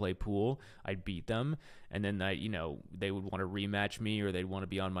them to come play pool. I'd beat them. And then they would want to rematch me, or they'd want to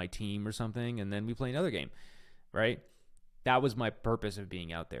be on my team or something. And then we play another game, right? That was my purpose of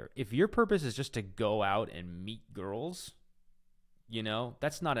being out there. If your purpose is just to go out and meet girls,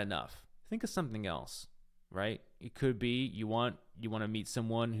 that's not enough. Think of something else. Right? It could be you want to meet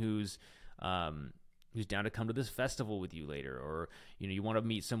someone who's down to come to this festival with you later, or you want to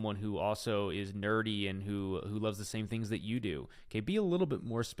meet someone who also is nerdy and who loves the same things that you do. Okay, be a little bit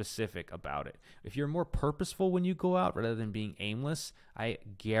more specific about it. If you're more purposeful when you go out rather than being aimless, I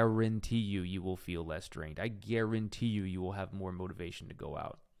guarantee you will feel less drained. I guarantee you will have more motivation to go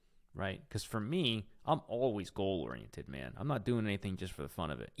out. Right? Because for me, I'm always goal-oriented, man. I'm not doing anything just for the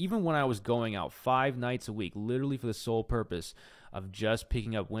fun of it. Even when I was going out 5 nights a week, literally for the sole purpose of just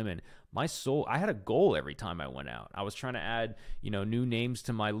picking up women, I had a goal every time I went out. I was trying to add, new names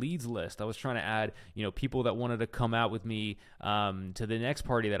to my leads list. I was trying to add, people that wanted to come out with me to the next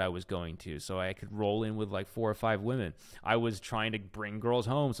party that I was going to, so I could roll in with like 4 or 5 women. I was trying to bring girls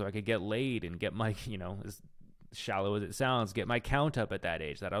home so I could get laid and get my, as shallow as it sounds, get my count up at that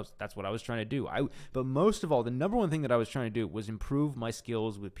age. That's what I was trying to do. But most of all, the number one thing that I was trying to do was improve my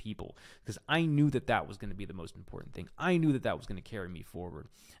skills with people, because I knew that was going to be the most important thing. I knew that was going to carry me forward,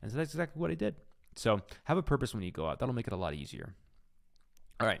 and so that's exactly what I did. So have a purpose when you go out. That'll make it a lot easier.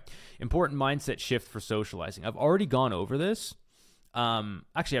 All right. Important mindset shift for socializing. I've already gone over this.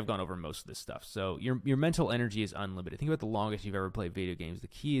 Actually, I've gone over most of this stuff. So your mental energy is unlimited. Think about the longest you've ever played video games. The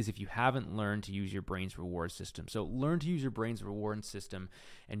key is if you haven't learned to use your brain's reward system. So learn to use your brain's reward system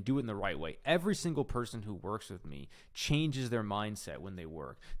and do it in the right way. Every single person who works with me changes their mindset when they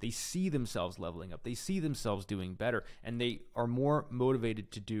work. They see themselves leveling up. They see themselves doing better, and they are more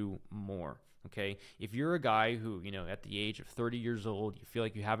motivated to do more. Okay, if you're a guy who, at the age of 30 years old, you feel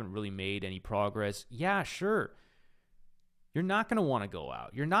like you haven't really made any progress, yeah, sure. You're not going to want to go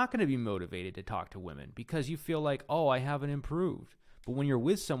out. You're not going to be motivated to talk to women because you feel like, oh, I haven't improved. But when you're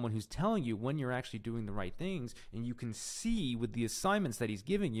with someone who's telling you when you're actually doing the right things, and you can see with the assignments that he's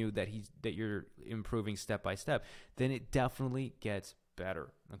giving you that you're improving step by step, then it definitely gets better,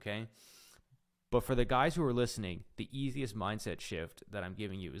 okay? But for the guys who are listening, the easiest mindset shift that I'm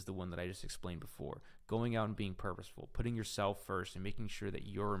giving you is the one that I just explained before. Going out and being purposeful, putting yourself first, and making sure that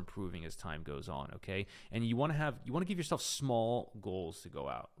you're improving as time goes on, okay? And you want to give yourself small goals to go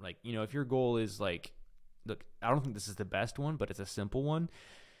out. Like, if your goal is like, look, I don't think this is the best one, but it's a simple one.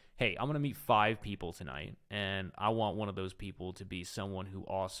 Hey, I'm going to meet 5 people tonight, and I want one of those people to be someone who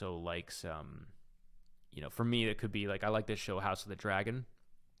also likes, for me, it could be like, I like this show, House of the Dragon.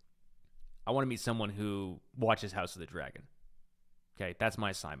 I want to meet someone who watches House of the Dragon. Okay, that's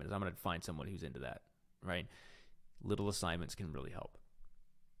my assignment, is I'm going to find someone who's into that, right? Little assignments can really help.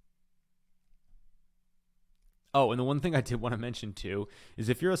 Oh, and the one thing I did want to mention too is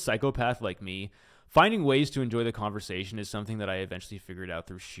if you're a psychopath like me, finding ways to enjoy the conversation is something that I eventually figured out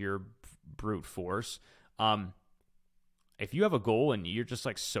through sheer brute force. If you have a goal and you're just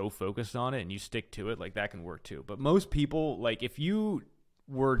like so focused on it and you stick to it, like that can work too. But most people, like if you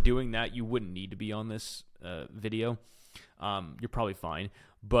were doing that, you wouldn't need to be on this video. You're probably fine.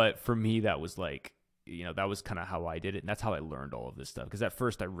 But for me, that was like, that was kind of how I did it. And that's how I learned all of this stuff. Because at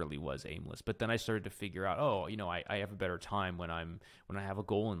first I really was aimless. But then I started to figure out, I have a better time when I have a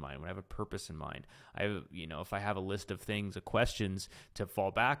goal in mind, when I have a purpose in mind. I have, if I have a list of things, of questions to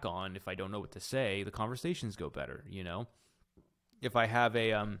fall back on, if I don't know what to say, the conversations go better, If I have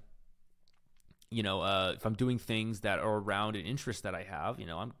a, if I'm doing things that are around an interest that I have,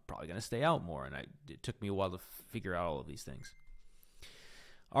 I'm probably going to stay out more. And it took me a while to figure out all of these things.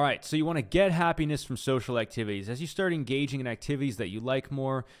 All right, so you want to get happiness from social activities. As you start engaging in activities that you like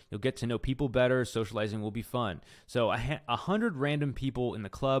more, you'll get to know people better. Socializing will be fun. So 100 random people in the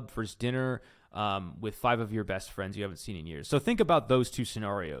club, first dinner, with 5 of your best friends you haven't seen in years. So think about those 2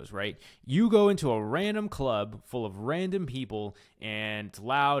 scenarios, right? You go into a random club full of random people and it's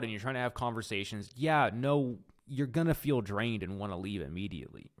loud and you're trying to have conversations. Yeah, no, you're going to feel drained and want to leave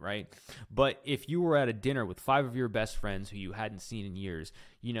immediately, right? But if you were at a dinner with 5 of your best friends who you hadn't seen in years,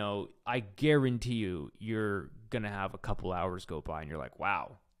 I guarantee you're going to have a couple hours go by and you're like,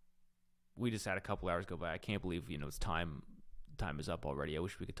 wow, we just had a couple hours go by. I can't believe, it's time is up already. I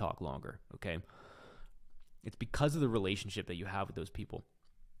wish we could talk longer, okay? It's because of the relationship that you have with those people.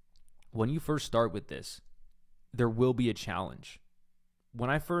 When you first start with this, there will be a challenge. When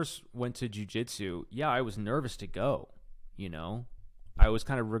I first went to jiu-jitsu, yeah, I was nervous to go, I was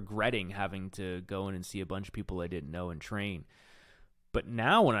kind of regretting having to go in and see a bunch of people I didn't know and train. But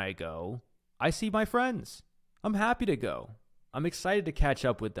now when I go, I see my friends. I'm happy to go. I'm excited to catch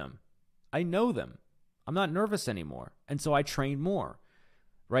up with them. I know them. I'm not nervous anymore. And so I train more,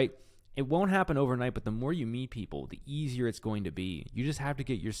 right? It won't happen overnight, but the more you meet people, the easier it's going to be. You just have to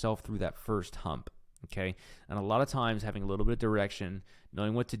get yourself through that first hump, okay? And a lot of times having a little bit of direction,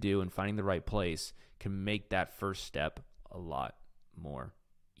 knowing what to do, and finding the right place can make that first step a lot more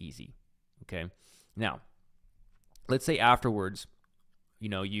easy, okay? Now, let's say afterwards,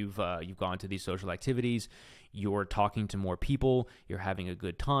 you've gone to these social activities, you're talking to more people, you're having a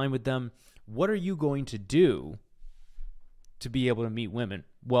good time with them. What are you going to do to be able to meet women?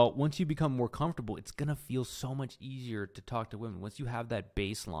 Well, once you become more comfortable, it's going to feel so much easier to talk to women. Once you have that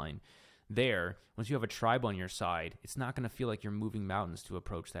baseline there, once you have a tribe on your side, it's not going to feel like you're moving mountains to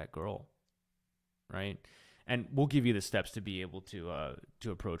approach that girl, right? And we'll give you the steps to be able to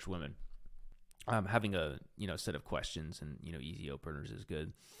approach women. Having a set of questions and easy openers is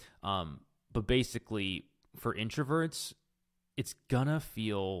good. But basically, for introverts, it's gonna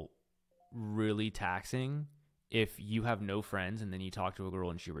feel really taxing if you have no friends and then you talk to a girl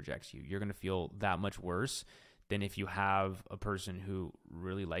and she rejects you. You're gonna feel that much worse than if you have a person who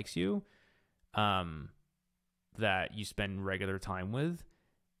really likes you, that you spend regular time with,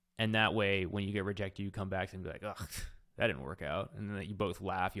 and that way when you get rejected, you come back and be like, ugh, that didn't work out, and then you both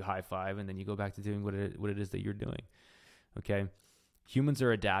laugh, you high five, and then you go back to doing what it is that you're doing. Okay, Humans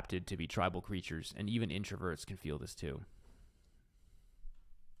are adapted to be tribal creatures, and even introverts can feel this too.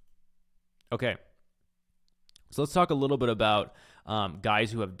 Okay, so let's talk a little bit about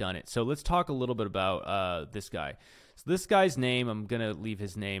guys who have done it. So let's talk a little bit about this guy. So this guy's name, I'm going to leave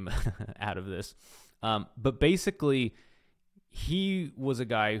his name out of this. But basically, he was a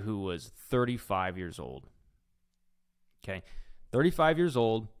guy who was 35 years old. Okay, 35 years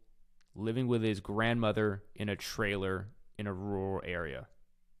old, living with his grandmother in a trailer in a rural area.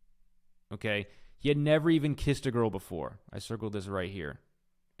 Okay, he had never even kissed a girl before. I circled this right here.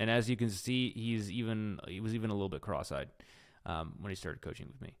 And as you can see, he was even a little bit cross-eyed when he started coaching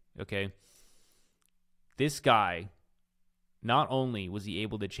with me. Okay, this guy, not only was he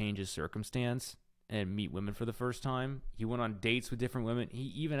able to change his circumstance and meet women for the first time, he went on dates with different women.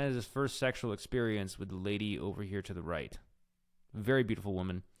 He even had his first sexual experience with the lady over here to the right. Very beautiful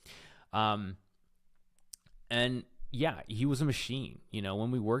woman. And yeah, he was a machine. You know,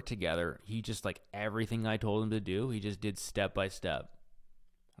 when we worked together, he just, like, everything I told him to do, he just did step by step.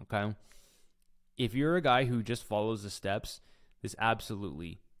 Okay? If you're a guy who just follows the steps, this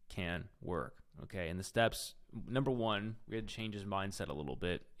absolutely can work. Okay? And the steps, number one, we had to change his mindset a little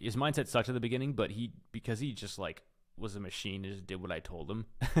bit. His mindset sucked at the beginning, but because he just, like, was a machine and just did what I told him,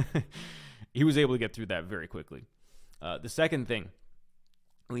 he was able to get through that very quickly. The second thing,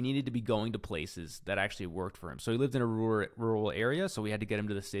 we needed to be going to places that actually worked for him. So he lived in a rural area, so we had to get him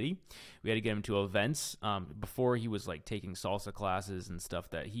to the city. We had to get him to events. Before, he was, like, taking salsa classes and stuff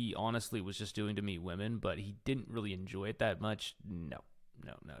that he honestly was just doing to meet women, but he didn't really enjoy it that much. No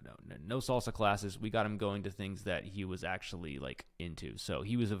salsa classes. We got him going to things that he was actually, like, into. So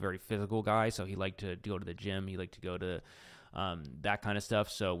he was a very physical guy, so he liked to go to the gym. He liked to go to that kind of stuff.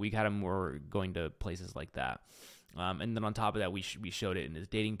 So we got him more going to places like that. And then on top of that, we showed it in his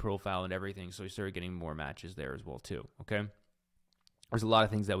dating profile and everything, so he started getting more matches there as well too, okay? There's a lot of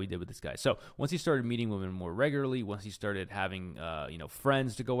things that we did with this guy. So once he started meeting women more regularly, once he started having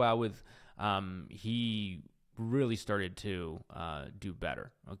friends to go out with, he really started to do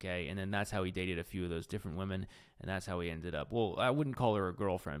better, okay? And then that's how he dated a few of those different women, and that's how he ended up. Well, I wouldn't call her a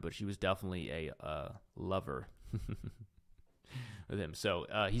girlfriend, but she was definitely a lover with him. So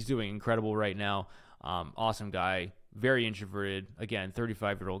he's doing incredible right now. Awesome guy, very introverted. Again,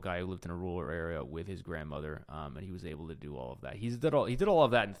 35-year-old guy who lived in a rural area with his grandmother, and he was able to do all of that. He did all of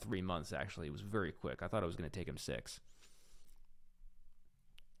that in 3 months, actually. It was very quick. I thought it was going to take him 6.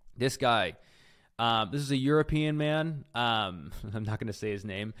 This guy, this is a European man. I'm not going to say his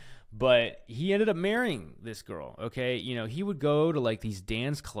name, but he ended up marrying this girl, okay? You know, he would go to, like, these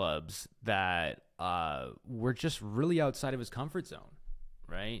dance clubs that were just really outside of his comfort zone,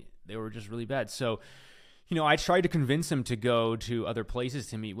 right? They were just really bad. So, you know, I tried to convince him to go to other places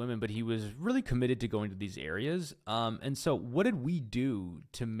to meet women, but he was really committed to going to these areas. And so what did we do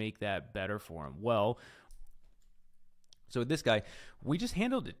to make that better for him? Well, so with this guy, we just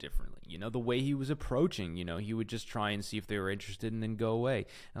handled it differently. You know, the way he was approaching, you know, he would just try and see if they were interested and then go away.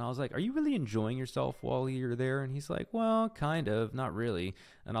 And I was like, are you really enjoying yourself while you're there? And he's like, well, kind of, not really.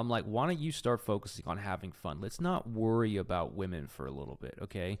 And I'm like, why don't you start focusing on having fun? Let's not worry about women for a little bit,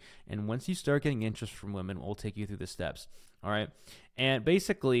 okay? And once you start getting interest from women, we'll take you through the steps, all right? And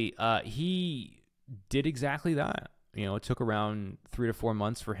basically, he did exactly that. You know, it took around 3 to 4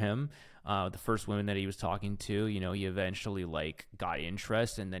 months for him. The first women that he was talking to, you know, he eventually, like, got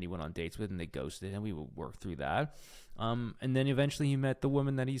interest, and then he went on dates with, and they ghosted him. We would work through that. And then eventually he met the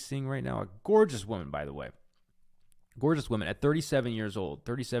woman that he's seeing right now, a gorgeous woman, by the way. Gorgeous woman at 37 years old,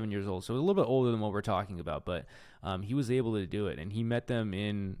 so a little bit older than what we're talking about, but he was able to do it, and he met them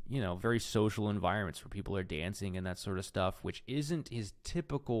in, you know, very social environments where people are dancing and that sort of stuff, which isn't his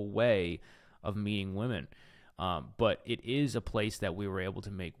typical way of meeting women. But it is a place that we were able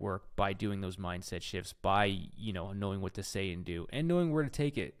to make work by doing those mindset shifts, by, you know, knowing what to say and do, and knowing where to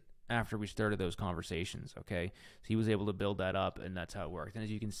take it after we started those conversations, okay? So he was able to build that up, and that's how it worked. And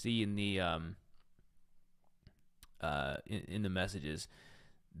as you can see in the in the messages,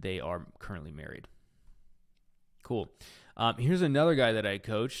 they are currently married. Cool. Here's another guy that I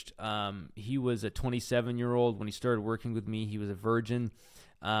coached. He was a 27-year-old. When he started working with me, he was a virgin.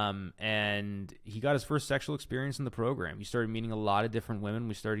 And he got his first sexual experience in the program. He started meeting a lot of different women.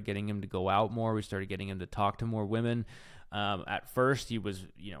 We started getting him to go out more. We started getting him to talk to more women. At first, he was,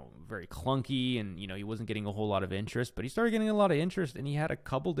 you know, very clunky, and, you know, he wasn't getting a whole lot of interest, but he started getting a lot of interest, and he had a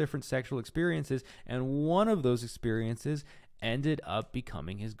couple different sexual experiences, and one of those experiences ended up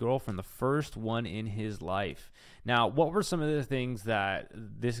becoming his girlfriend, the first one in his life. Now, what were some of the things that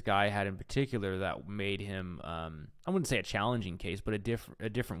this guy had in particular that made him, I wouldn't say a challenging case, but a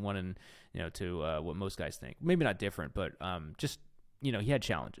different one, in, you know, to what most guys think. Maybe not different, but just he had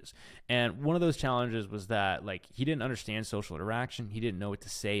challenges. And one of those challenges was that, like, he didn't understand social interaction. He didn't know what to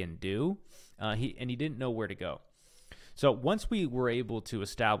say and do. He didn't know where to go. So once we were able to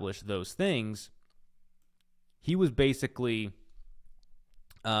establish those things, he was basically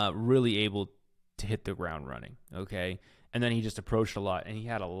really able to hit the ground running, okay? And then he just approached a lot, and he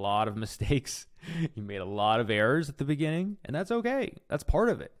had a lot of mistakes. He made a lot of errors at the beginning, and that's okay. That's part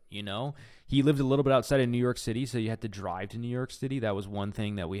of it, He lived a little bit outside of New York City, so you had to drive to New York City. That was one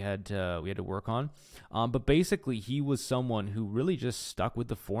thing that we had to work on. But basically, he was someone who really just stuck with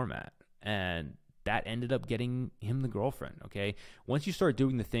the format, and that ended up getting him the girlfriend, okay? Once you start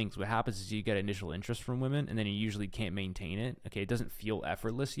doing the things, what happens is you get initial interest from women, and then you usually can't maintain it, okay? It doesn't feel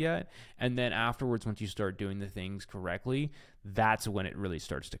effortless yet. And then afterwards, once you start doing the things correctly, that's when it really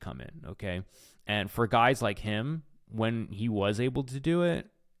starts to come in, okay? And for guys like him, when he was able to do it,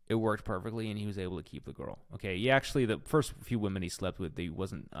 it worked perfectly, and he was able to keep the girl, okay? The first few women he slept with,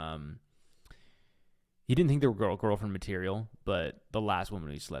 he didn't think they were girlfriend material, but the last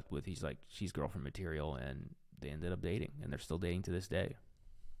woman he slept with, he's like, she's girlfriend material, and they ended up dating, and they're still dating to this day.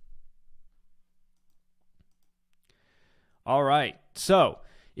 All right, so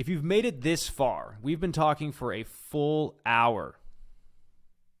if you've made it this far, we've been talking for a full hour.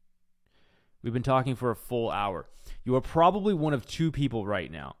 You are probably one of two people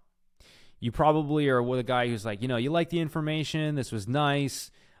right now. You probably are with a guy who's like, you like the information, this was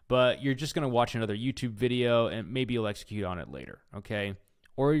nice, but you're just going to watch another YouTube video and maybe you'll execute on it later, okay?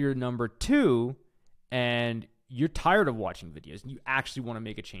 Or you're number two and you're tired of watching videos and you actually want to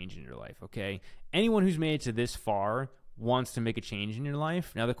make a change in your life, okay? Anyone who's made it to this far wants to make a change in your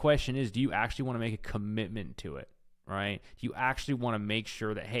life. Now, the question is, do you actually want to make a commitment to it, right? Do you actually want to make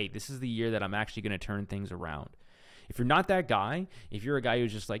sure that, hey, this is the year that I'm actually going to turn things around? If you're not that guy, if you're a guy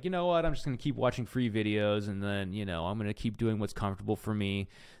who's just like, you know what, I'm just going to keep watching free videos and then, I'm going to keep doing what's comfortable for me,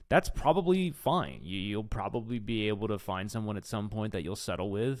 that's probably fine. You'll probably be able to find someone at some point that you'll settle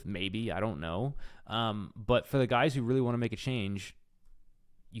with, maybe, I don't know. But for the guys who really want to make a change,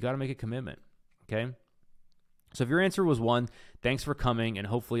 you got to make a commitment, okay? So if your answer was 1, thanks for coming, and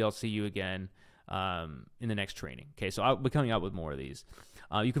hopefully I'll see you again in the next training. Okay, so I'll be coming out with more of these.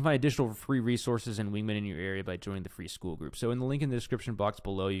 You can find additional free resources and wingmen in your area by joining the free school group. So in the link in the description box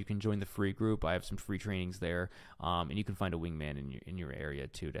below, you can join the free group. I have some free trainings there, and you can find a wingman in your area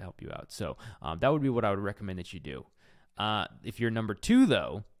too to help you out. So that would be what I would recommend that you do. If you're number 2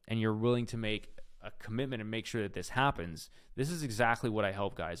 though, and you're willing to make a commitment and make sure that this happens, this is exactly what I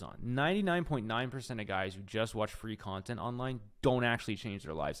help guys on. 99.9% of guys who just watch free content online don't actually change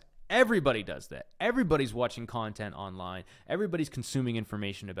their lives. Everybody does that. Everybody's watching content online. Everybody's consuming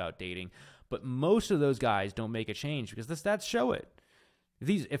information about dating. But most of those guys don't make a change because the stats show it.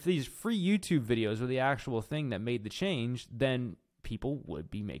 If these free YouTube videos were the actual thing that made the change, then people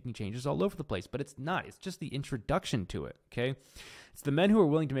would be making changes all over the place. But it's not. It's just the introduction to it, okay? It's the men who are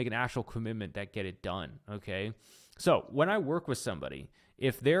willing to make an actual commitment that get it done, okay? So when I work with somebody,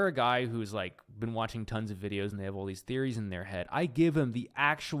 if they're a guy who's like been watching tons of videos and they have all these theories in their head, I give them the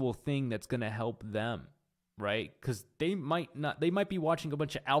actual thing that's going to help them, right? Because they might be watching a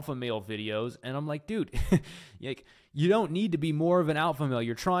bunch of alpha male videos, and I'm like, dude, like, you don't need to be more of an alpha male.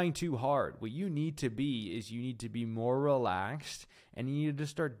 You're trying too hard. What you need to be more relaxed, and you need to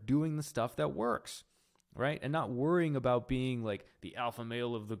start doing the stuff that works, right? And not worrying about being like the alpha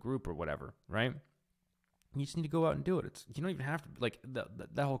male of the group or whatever, right? You just need to go out and do it. You don't even have to, like,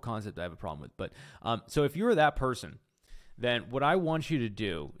 that whole concept I have a problem with. But so if you're that person, then what I want you to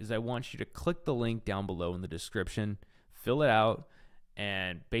do is I want you to click the link down below in the description, fill it out,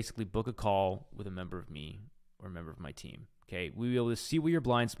 and basically book a call with a member of me or a member of my team. Okay, we'll be able to see what your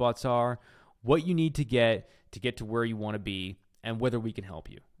blind spots are, what you need to get to where you want to be, and whether we can help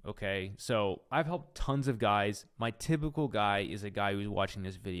you. Okay, so I've helped tons of guys. My typical guy is a guy who's watching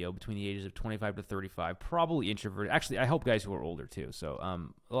this video between the ages of 25 to 35, probably introverted. Actually, I help guys who are older too. So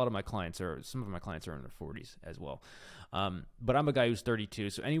some of my clients are in their 40s as well. But I'm a guy who's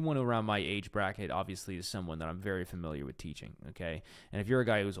 32. So anyone around my age bracket obviously is someone that I'm very familiar with teaching. Okay, and if you're a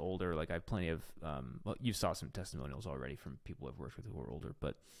guy who's older, like I have plenty of, well, you saw some testimonials already from people I've worked with who are older.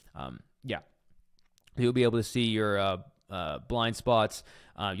 But yeah, you'll be able to see your blind spots.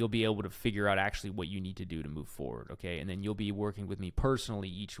 You'll be able to figure out actually what you need to do to move forward, okay? And then you'll be working with me personally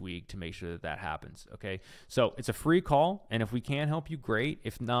each week to make sure that happens, okay? So it's a free call, and if we can help you, great.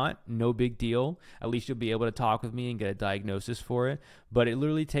 If not, no big deal. At least you'll be able to talk with me and get a diagnosis for it. But it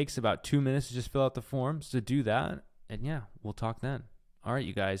literally takes about 2 minutes to just fill out the forms to do that, and yeah, we'll talk then. All right,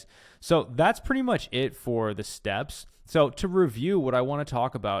 you guys. So that's pretty much it for the steps. So to review, what I want to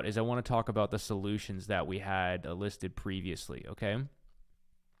talk about is I want to talk about the solutions that we had listed previously, okay?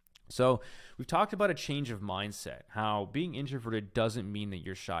 So we've talked about a change of mindset, how being introverted doesn't mean that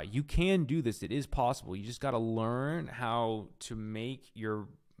you're shy. You can do this. It is possible. You just got to learn how to make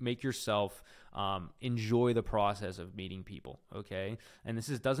yourself enjoy the process of meeting people, okay?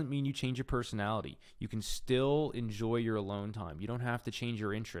 And doesn't mean you change your personality. You can still enjoy your alone time. You don't have to change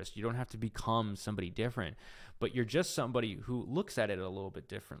your interest. You don't have to become somebody different, but you're just somebody who looks at it a little bit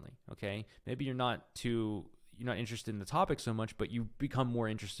differently, okay? Maybe you're not interested in the topic so much, but you become more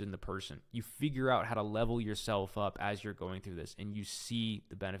interested in the person. You figure out how to level yourself up as you're going through this, and you see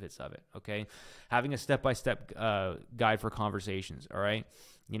the benefits of it, okay? Having a step-by-step guide for conversations, all right?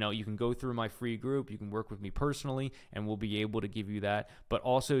 You can go through my free group. You can work with me personally, and we'll be able to give you that. But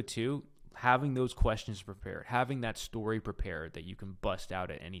also, too, having those questions prepared, having that story prepared that you can bust out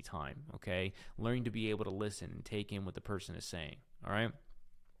at any time, okay? Learning to be able to listen and take in what the person is saying, all right?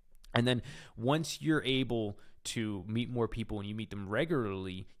 And then once you're able to meet more people and you meet them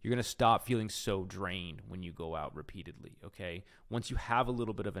regularly, you're going to stop feeling so drained when you go out repeatedly, okay? Once you have a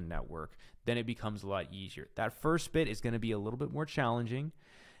little bit of a network, then it becomes a lot easier. That first bit is going to be a little bit more challenging.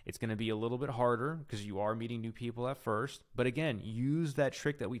 It's going to be a little bit harder because you are meeting new people at first. But again, use that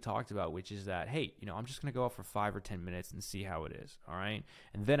trick that we talked about, which is that, hey, I'm just going to go out for 5 or 10 minutes and see how it is, all right?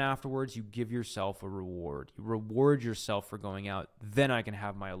 And then afterwards, you give yourself a reward. You reward yourself for going out. Then I can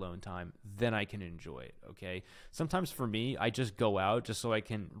have my alone time. Then I can enjoy it, okay? Sometimes for me, I just go out just so I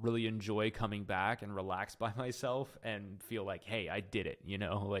can really enjoy coming back and relax by myself and feel like, hey, I did it,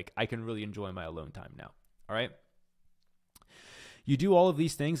 like I can really enjoy my alone time now, all right? You do all of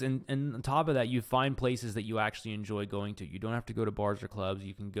these things, and on top of that, you find places that you actually enjoy going to. You don't have to go to bars or clubs.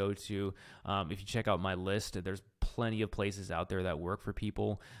 You can go to, if you check out my list, there's plenty of places out there that work for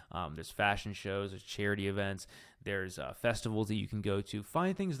people. There's fashion shows, there's charity events, there's festivals that you can go to.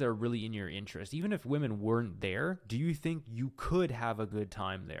 Find things that are really in your interest. Even if women weren't there, do you think you could have a good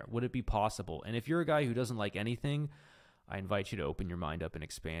time there? Would it be possible? And if you're a guy who doesn't like anything, I invite you to open your mind up and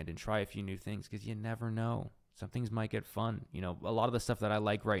expand and try a few new things, because you never know. Some things might get fun. A lot of the stuff that I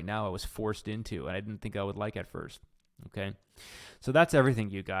like right now, I was forced into, and I didn't think I would like at first. Okay. So that's everything,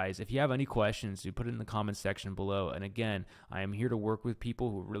 you guys. If you have any questions, you put it in the comments section below. And again, I am here to work with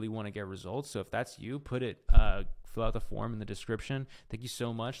people who really want to get results. So if that's you, fill out the form in the description. Thank you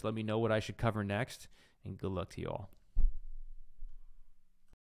so much. Let me know what I should cover next, and good luck to you all.